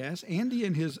podcast. Andy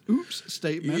and his oops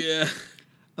statement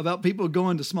about people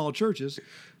going to small churches.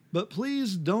 But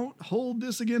please don't hold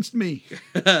this against me.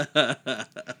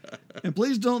 And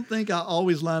please don't think I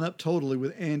always line up totally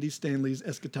with Andy Stanley's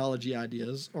eschatology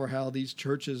ideas or how these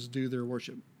churches do their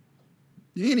worship.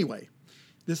 Anyway,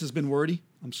 this has been wordy.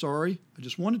 I'm sorry. I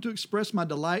just wanted to express my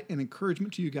delight and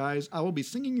encouragement to you guys. I will be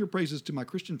singing your praises to my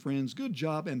Christian friends. Good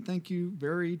job, and thank you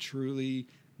very truly,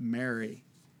 Mary.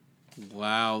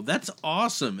 Wow, that's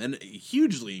awesome and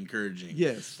hugely encouraging.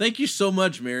 Yes. Thank you so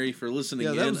much, Mary, for listening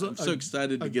in. I'm so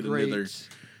excited to get great another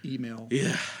email.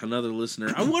 Yeah, another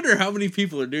listener. I wonder how many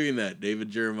people are doing that, David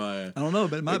Jeremiah. I don't know,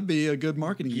 but it might be a good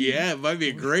marketing. Yeah, it might be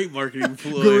a great marketing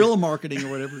ploy. Guerrilla marketing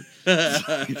or whatever.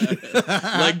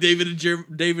 Like David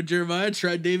Jeremiah,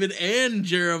 try David and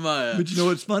Jeremiah. But you know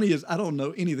what's funny is I don't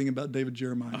know anything about David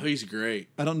Jeremiah. Oh, he's great.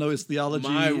 I don't know his theology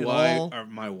my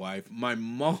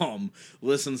mom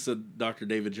listens to Dr.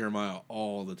 David Jeremiah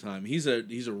all the time. He's a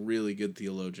really good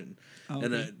theologian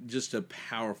and just a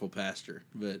powerful pastor.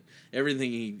 But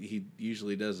everything he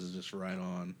usually does is just right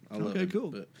on. I love it.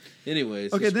 Cool. But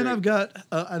anyways, okay, then I've got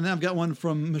one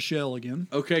from Michelle again.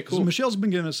 Okay, cool. So Michelle's been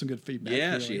giving us some good feedback.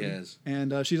 Yeah, she has,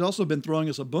 and she's also been throwing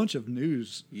us a bunch of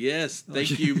news. Yes,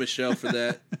 thank you, Michelle, for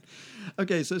that.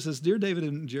 Okay, so it says, "Dear David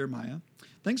and Jeremiah,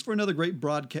 thanks for another great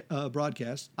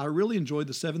broadcast. I really enjoyed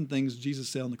the 7 things Jesus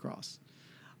said on the cross.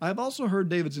 I have also heard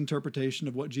David's interpretation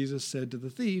of what Jesus said to the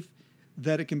thief,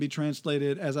 that it can be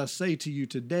translated, as I say to you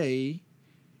today,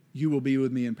 you will be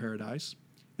with me in paradise.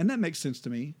 And that makes sense to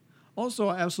me. Also,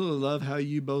 I absolutely love how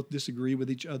you both disagree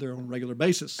with each other on a regular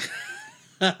basis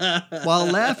while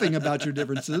laughing about your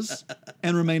differences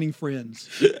and remaining friends.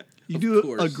 You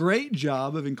do a great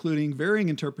job of including varying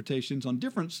interpretations on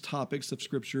different topics of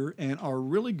Scripture and are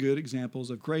really good examples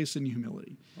of grace and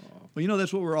humility." Well, you know,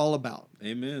 that's what we're all about.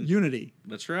 Amen. Unity.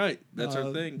 That's right. That's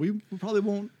our thing. We probably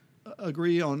won't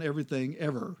agree on everything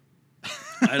ever.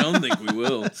 I don't think we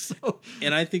will.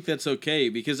 And I think that's okay,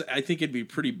 because I think it'd be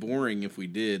pretty boring if we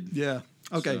did. Yeah.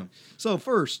 Okay. So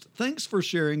first, thanks for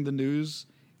sharing the news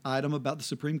item about the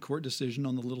Supreme Court decision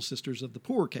on the Little Sisters of the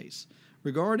Poor case.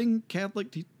 Regarding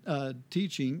Catholic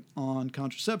teaching on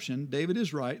contraception, David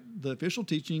is right. The official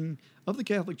teaching of the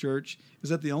Catholic Church is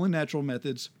that the only natural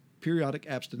methods, periodic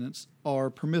abstinence, are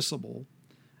permissible,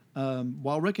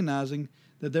 while recognizing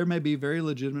that there may be very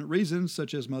legitimate reasons,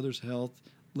 such as mother's health,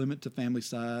 limit to family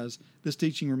size. This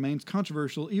teaching remains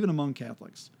controversial even among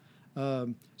Catholics.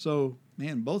 So,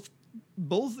 man, both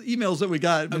both emails that we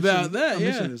got About that,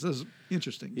 mentioned yeah. this. This is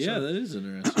interesting. Yeah, So- that is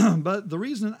interesting. but the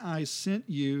reason I sent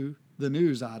you the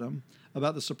news item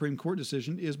about the Supreme Court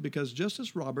decision is because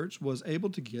Justice Roberts was able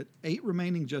to get 8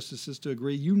 remaining justices to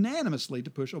agree unanimously to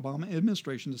push Obama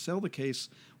administration to settle the case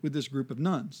with this group of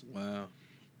nuns. Wow.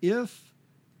 If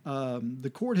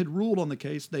the court had ruled on the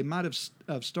case, they might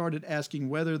have started asking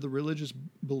whether the religious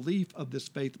belief of this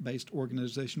faith-based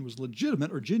organization was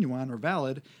legitimate or genuine or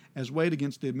valid, as weighed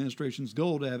against the administration's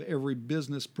goal to have every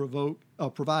business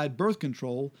provide birth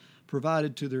control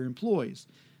provided to their employees.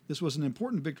 This was an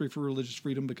important victory for religious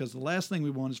freedom because the last thing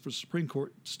we want is for the Supreme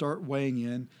Court to start weighing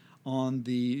in on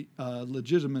the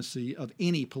legitimacy of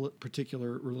any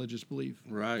particular religious belief.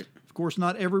 Right. Of course,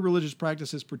 not every religious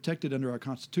practice is protected under our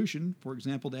Constitution. For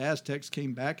example, the Aztecs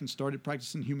came back and started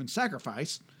practicing human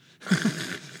sacrifice.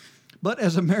 But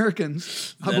as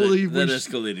Americans, I believe that we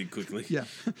escalated quickly. yeah,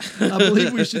 I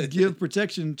believe we should give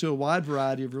protection to a wide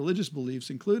variety of religious beliefs,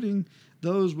 including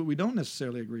those that we don't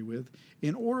necessarily agree with,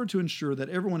 in order to ensure that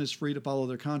everyone is free to follow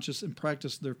their conscience and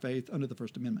practice their faith under the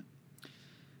First Amendment.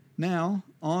 Now,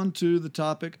 on to the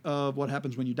topic of what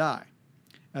happens when you die.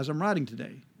 As I'm writing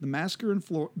today, the massacre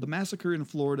in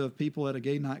Florida of people at a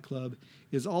gay nightclub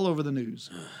is all over the news.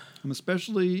 I'm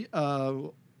especially,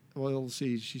 well, let's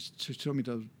see, she told me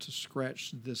to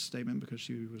scratch this statement because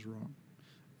she was wrong.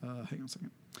 Hang on a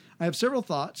second. I have several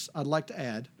thoughts I'd like to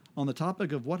add on the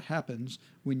topic of what happens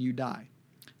when you die,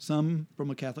 some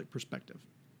from a Catholic perspective.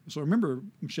 So remember,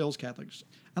 Michelle's Catholic.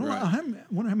 I don't know. I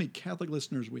wonder how many Catholic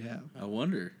listeners we have. I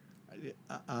wonder.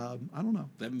 I don't know.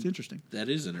 It's interesting. That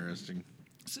is interesting.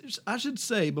 I should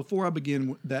say before I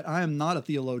begin that I am not a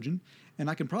theologian, and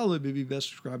I can probably be best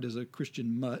described as a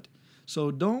Christian mutt.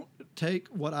 So don't take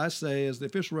what I say as the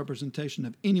official representation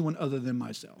of anyone other than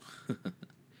myself.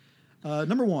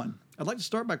 Number one, I'd like to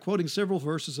start by quoting several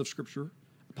verses of Scripture.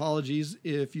 Apologies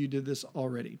if you did this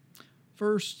already.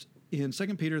 First, in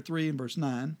 2 Peter 3 and verse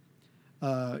 9,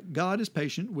 God is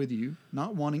patient with you,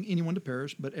 not wanting anyone to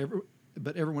perish, but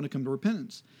everyone to come to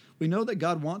repentance. We know that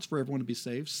God wants for everyone to be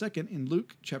saved. Second, in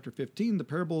Luke chapter 15, the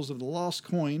parables of the lost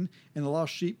coin and the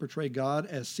lost sheep portray God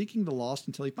as seeking the lost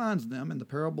until he finds them, and the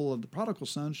parable of the prodigal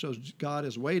son shows God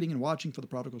as waiting and watching for the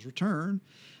prodigal's return.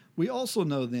 We also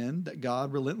know then that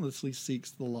God relentlessly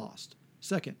seeks the lost.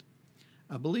 Second,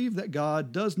 I believe that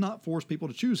God does not force people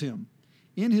to choose him.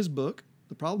 In his book,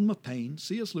 The Problem of Pain,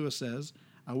 C.S. Lewis says,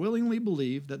 I willingly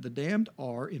believe that the damned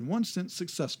are, in one sense,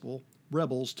 successful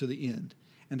rebels to the end,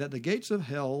 and that the gates of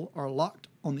hell are locked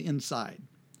on the inside.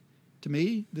 To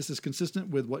me, this is consistent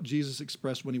with what Jesus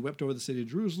expressed when he wept over the city of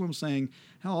Jerusalem, saying,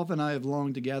 How often I have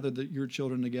longed to gather your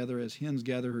children together as hens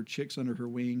gather her chicks under her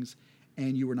wings,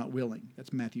 and you were not willing.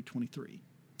 That's Matthew 23.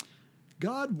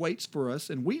 God waits for us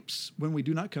and weeps when we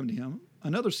do not come to him.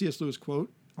 Another C.S. Lewis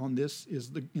quote on this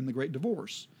is in The Great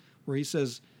Divorce, where he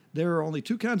says, There are only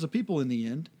two kinds of people in the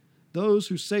end, those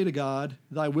who say to God,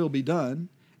 Thy will be done,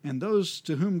 and those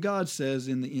to whom God says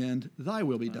in the end, Thy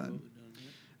will be done.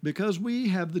 Because we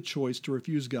have the choice to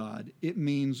refuse God, it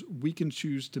means we can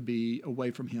choose to be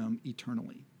away from him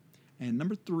eternally. And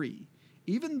number 3,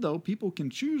 even though people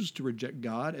can choose to reject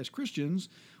God as Christians,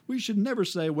 we should never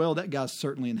say, well, that guy's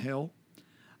certainly in hell.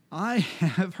 I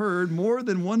have heard more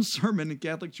than one sermon in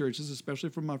Catholic churches, especially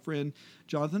from my friend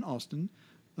Jonathan Austin,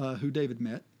 who David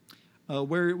met,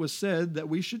 where it was said that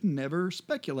we should never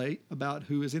speculate about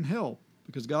who is in hell,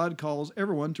 because God calls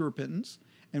everyone to repentance,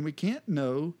 and we can't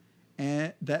know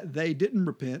that they didn't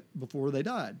repent before they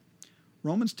died.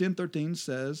 Romans 10:13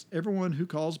 says, everyone who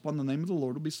calls upon the name of the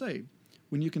Lord will be saved.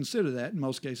 When you consider that, in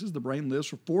most cases, the brain lives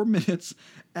for 4 minutes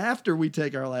after we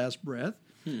take our last breath,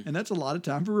 and that's a lot of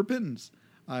time for repentance.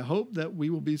 I hope that we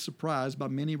will be surprised by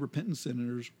many repentant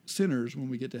sinners when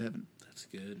we get to heaven. That's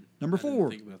good. Number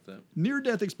 4, think about that.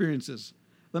 near-death experiences.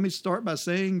 Let me start by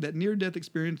saying that near-death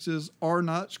experiences are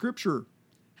not Scripture.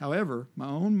 However, my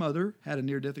own mother had a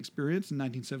near-death experience in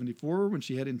 1974 when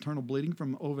she had internal bleeding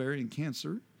from ovarian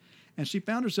cancer, and she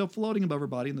found herself floating above her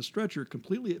body in the stretcher,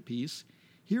 completely at peace,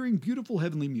 hearing beautiful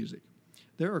heavenly music.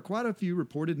 There are quite a few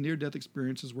reported near-death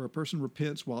experiences where a person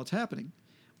repents while it's happening.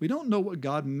 We don't know what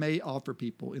God may offer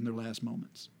people in their last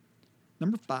moments.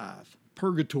 Number 5,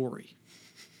 purgatory.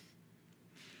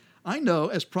 I know,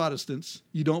 as Protestants,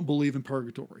 you don't believe in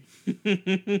purgatory.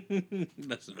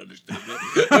 That's an understatement.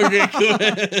 Okay, go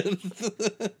ahead.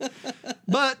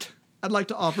 But I'd like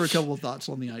to offer a couple of thoughts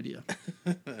on the idea.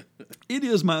 It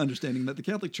is my understanding that the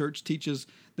Catholic Church teaches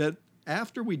that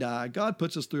after we die, God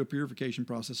puts us through a purification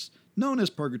process known as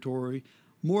purgatory,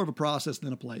 more of a process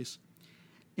than a place.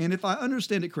 And if I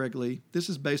understand it correctly, this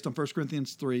is based on 1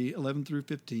 Corinthians 3:11 through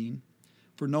 15.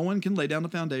 For no one can lay down the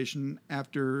foundation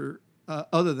after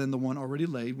other than the one already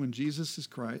laid, which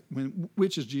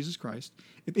is Jesus Christ.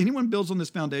 If anyone builds on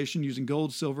this foundation using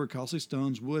gold, silver, costly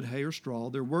stones, wood, hay, or straw,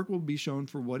 their work will be shown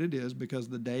for what it is, because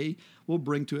the day will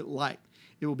bring to it light.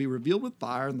 It will be revealed with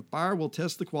fire, and the fire will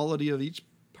test the quality of each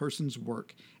person's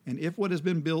work. And if what has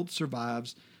been built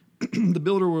survives, the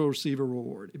builder will receive a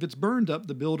reward. If it's burned up,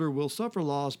 the builder will suffer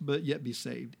loss, but yet be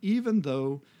saved, even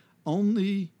though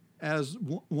only as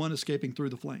one escaping through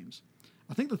the flames.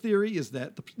 I think the theory is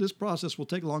that this process will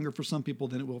take longer for some people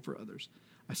than it will for others.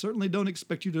 I certainly don't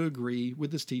expect you to agree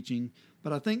with this teaching,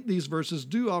 but I think these verses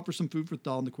do offer some food for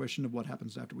thought on the question of what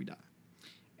happens after we die.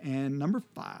 And number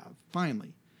 5,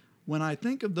 finally, when I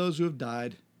think of those who have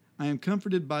died, I am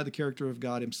comforted by the character of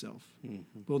God himself.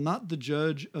 Will not the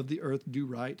judge of the earth do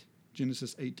right?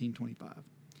 Genesis 18:25.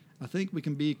 I think we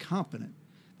can be confident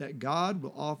that God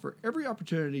will offer every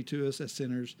opportunity to us as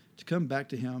sinners to come back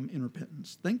to him in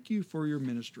repentance. Thank you for your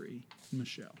ministry,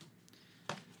 Michelle.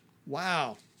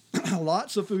 Wow.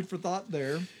 Lots of food for thought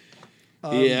there.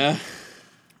 Yeah.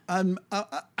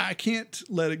 I can't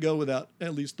let it go without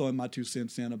at least throwing my 2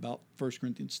 cents in about 1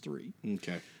 Corinthians 3.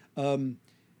 Okay.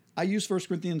 I use 1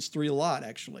 Corinthians 3 a lot,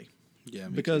 actually. Yeah,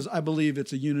 me because I believe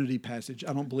it's a unity passage.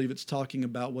 I don't believe it's talking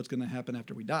about what's going to happen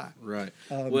after we die. Right.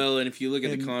 Well, and if you look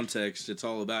at the context, it's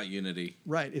all about unity.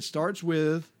 Right. It starts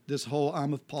with this whole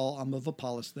I'm of Paul, I'm of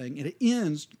Apollos thing, and it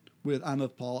ends with I'm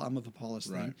of Paul, I'm of Apollos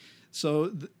thing. Right.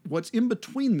 So what's in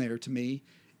between there to me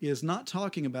is not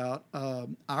talking about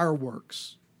our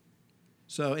works.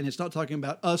 So, and it's not talking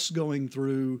about us going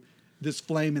through this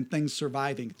flame and things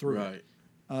surviving through it.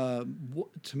 Right.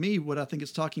 To me, what I think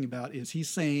it's talking about is he's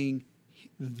saying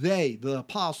they, the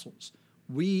apostles,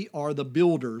 we are the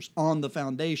builders on the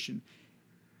foundation,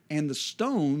 and the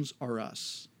stones are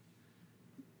us.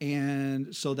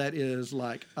 And so that is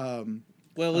like...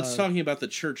 well, it's talking about the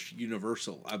church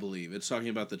universal, I believe. It's talking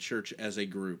about the church as a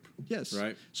group. Yes.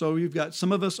 Right? So you've got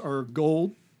some of us are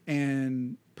gold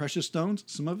and precious stones.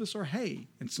 Some of us are hay,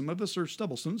 and some of us are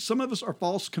stubble. Some of us are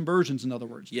false conversions, in other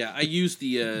words. Yeah, I use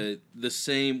the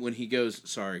same when he goes...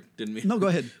 Sorry, didn't mean... No, go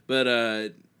ahead.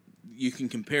 But you can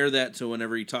compare that to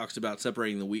whenever he talks about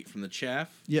separating the wheat from the chaff.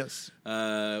 Yes.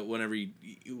 Whenever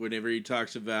he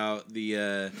talks about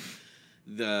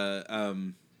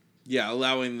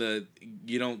allowing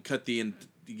you don't cut you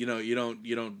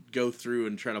don't go through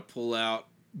and try to pull out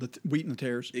the wheat and the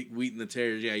tares. Wheat and the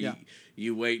tares. Yeah.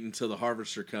 You wait until the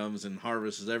harvester comes and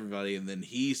harvests everybody, and then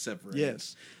he separates.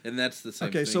 Yes. And that's the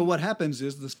same thing. Okay, so what happens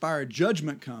is this fire of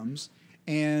judgment comes,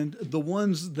 and the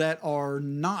ones that are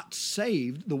not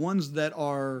saved, the ones that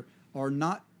are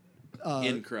not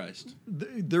in Christ,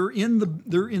 they're in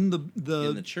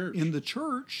the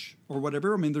church or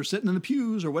whatever. I mean, they're sitting in the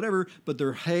pews or whatever, but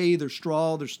they're hay, they're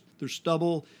straw, they're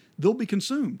stubble. They'll be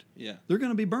consumed. Yeah, they're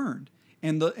going to be burned.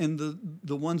 And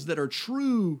the ones that are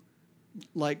true,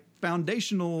 like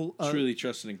foundational, truly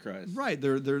trusted in Christ, right?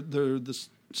 They're the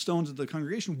stones of the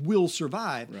congregation will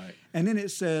survive. Right. And then it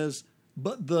says,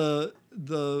 but the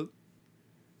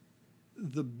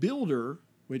builder,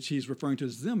 which he's referring to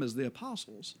as them as the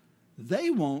apostles, they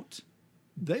won't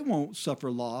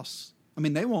suffer loss. I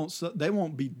mean, they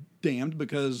won't be damned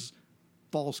because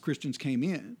false Christians came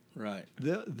in. Right.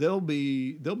 They'll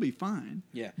be fine.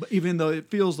 Yeah. But even though it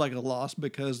feels like a loss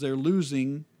because they're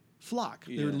losing flock,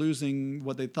 yeah. They're losing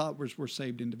what they thought were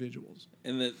saved individuals.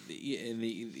 And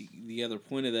the other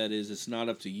point of that is it's not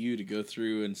up to you to go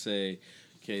through and say,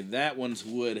 okay, that one's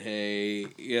wood hay,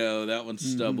 that one's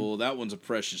stubble, that one's a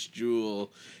precious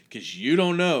jewel, because you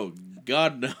don't know.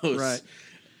 God knows. Right.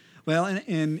 Well,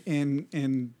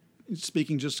 and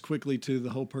speaking just quickly to the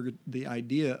whole the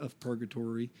idea of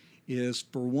purgatory is,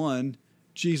 for one,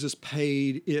 Jesus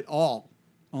paid it all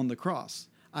on the cross.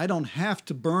 I don't have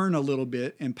to burn a little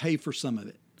bit and pay for some of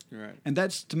it. Right. And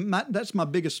that's my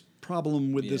biggest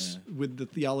problem with this, with the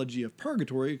theology of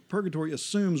purgatory. Purgatory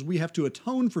assumes we have to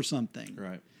atone for something.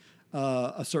 Right.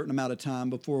 A certain amount of time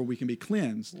before we can be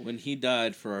cleansed. When he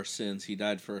died for our sins, he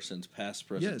died for our sins, past,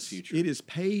 present, future. It is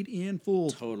paid in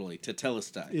full. Totally.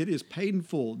 Tetelestai. It is paid in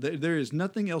full. There is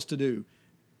nothing else to do,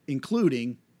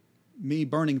 including me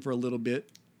burning for a little bit.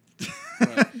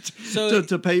 Right. So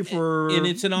to pay for, and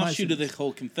it's an offshoot of the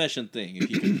whole confession thing. If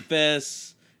you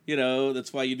confess,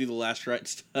 that's why you do the last rite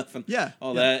stuff and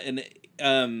all that.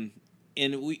 And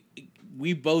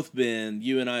we both been,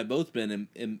 you and I both been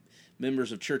in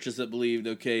members of churches that believed,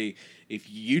 okay, if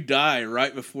you die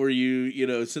right before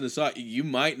you send us out, you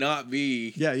might not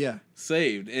be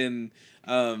saved, and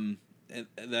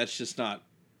that's just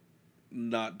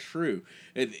not true.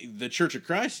 The Church of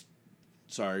Christ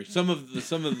sorry, some of the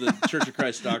Church of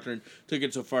Christ doctrine took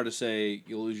it so far to say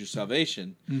you'll lose your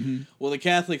salvation. Mm-hmm. Well, the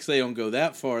Catholics, they don't go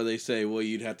that far. They say, well,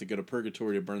 you'd have to go to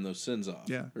purgatory to burn those sins off.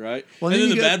 Yeah. Right? Well, and then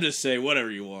then the you Baptists say,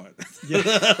 whatever you want. Yeah.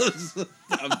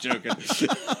 I'm joking.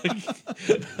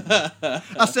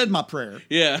 I said my prayer.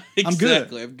 Yeah, I'm good.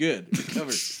 exactly. I'm good.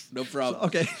 Covered. No problem.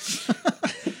 Okay.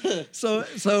 So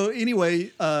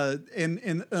anyway,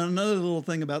 and another little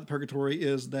thing about the purgatory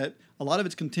is that a lot of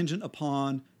it's contingent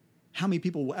upon how many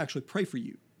people will actually pray for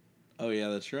you. Oh, yeah,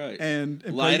 that's right. And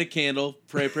light pray- a candle,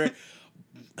 pray.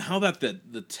 How about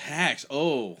the tax?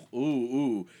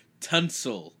 Ooh,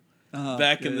 Tunsil.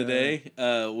 Back in the day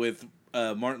with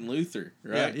Martin Luther,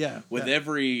 right? Yeah. With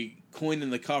every coin in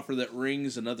the coffer that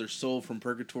rings, another soul from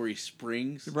purgatory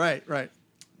springs. Right.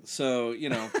 So,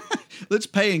 Let's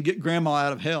pay and get grandma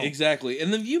out of hell. exactly.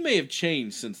 And the view may have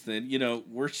changed since then.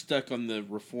 We're stuck on the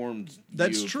Reformed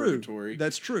That's view of true. purgatory.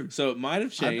 That's true. So it might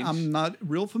have changed. I'm not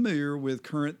real familiar with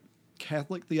current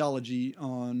Catholic theology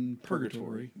on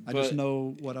purgatory. I just But-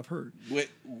 know what I've heard.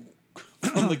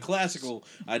 From the classical,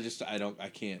 I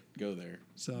can't go there.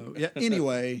 So yeah.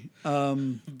 Anyway,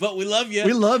 But we love you.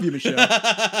 we love you, Michelle.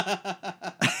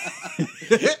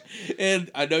 And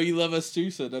I know you love us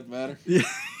too, so it doesn't matter. Yeah.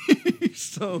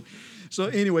 So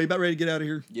anyway, about ready to get out of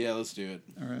here? Yeah, let's do it.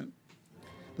 All right.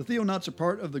 The Theonauts are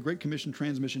part of the Great Commission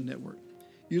Transmission Network,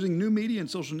 using new media and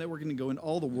social networking to go into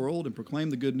all the world and proclaim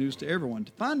the good news to everyone.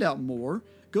 To find out more,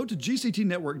 go to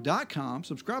gctnetwork.com,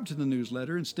 subscribe to the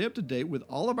newsletter, and stay up to date with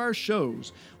all of our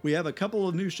shows. We have a couple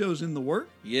of new shows in the work.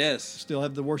 Yes. Still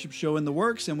have the worship show in the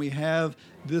works, and we have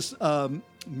this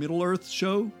Middle Earth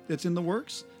show that's in the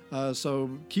works. So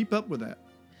keep up with that.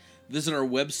 Visit our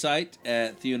website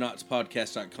at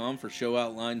theonautspodcast.com for show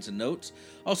outlines and notes.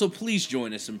 Also, please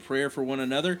join us in prayer for one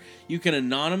another. You can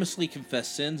anonymously confess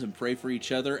sins and pray for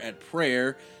each other at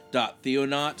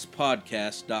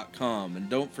prayer.theonautspodcast.com. And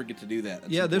don't forget to do that.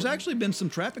 That's Yeah, there's important. actually been some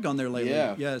trappic on there lately.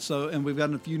 Yeah. So, and we've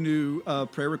gotten a few new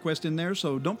prayer requests in there.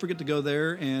 So don't forget to go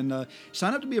there and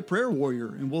sign up to be a prayer warrior.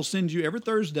 And we'll send you every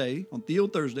Thursday, on Theo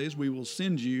Thursdays, we will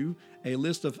send you a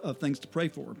list of things to pray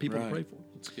for, people to pray for.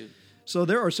 That's good. So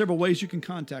there are several ways you can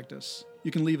contact us.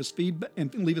 You can leave us feedback.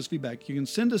 You can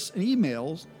send us an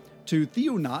email to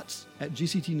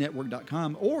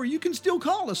theonauts@gctnetwork.com, or you can still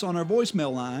call us on our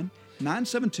voicemail line,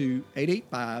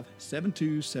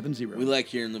 972-885-7270. We like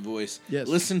hearing the voice. Yes.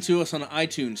 Listen to us on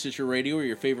iTunes, Stitcher Radio, or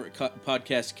your favorite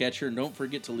podcast catcher. And don't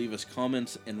forget to leave us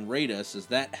comments and rate us, as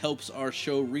that helps our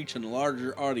show reach a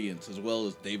larger audience, as well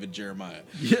as David Jeremiah.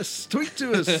 Yes, tweet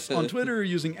to us on Twitter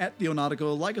using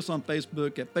 @Theonautical. Like us on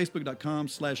Facebook at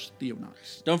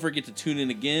facebook.com/Theonauts. Don't forget to tune in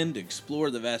again to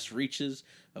explore the vast reaches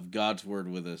of God's Word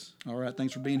with us. All right,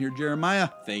 thanks for being here, Jeremiah.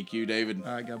 Thank you, David.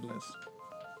 All right, God bless.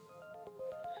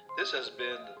 This has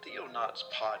been the Theonauts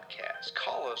Podcast.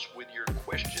 Call us with your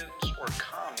questions or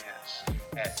comments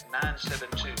at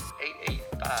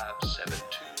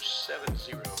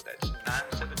 972-885-7270. That's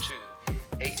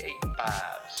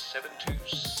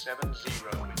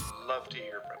 972-885-7270. We'd love to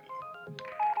hear from you.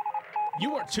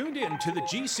 You are tuned in to the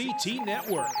GCT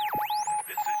Network.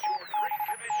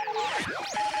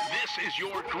 This is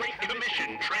your Great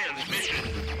Commission transmission.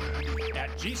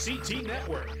 At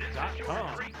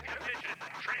GCTnetwork.com.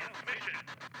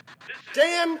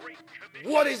 Dan,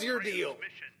 what is your deal?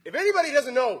 If anybody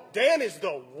doesn't know, Dan is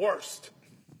the worst.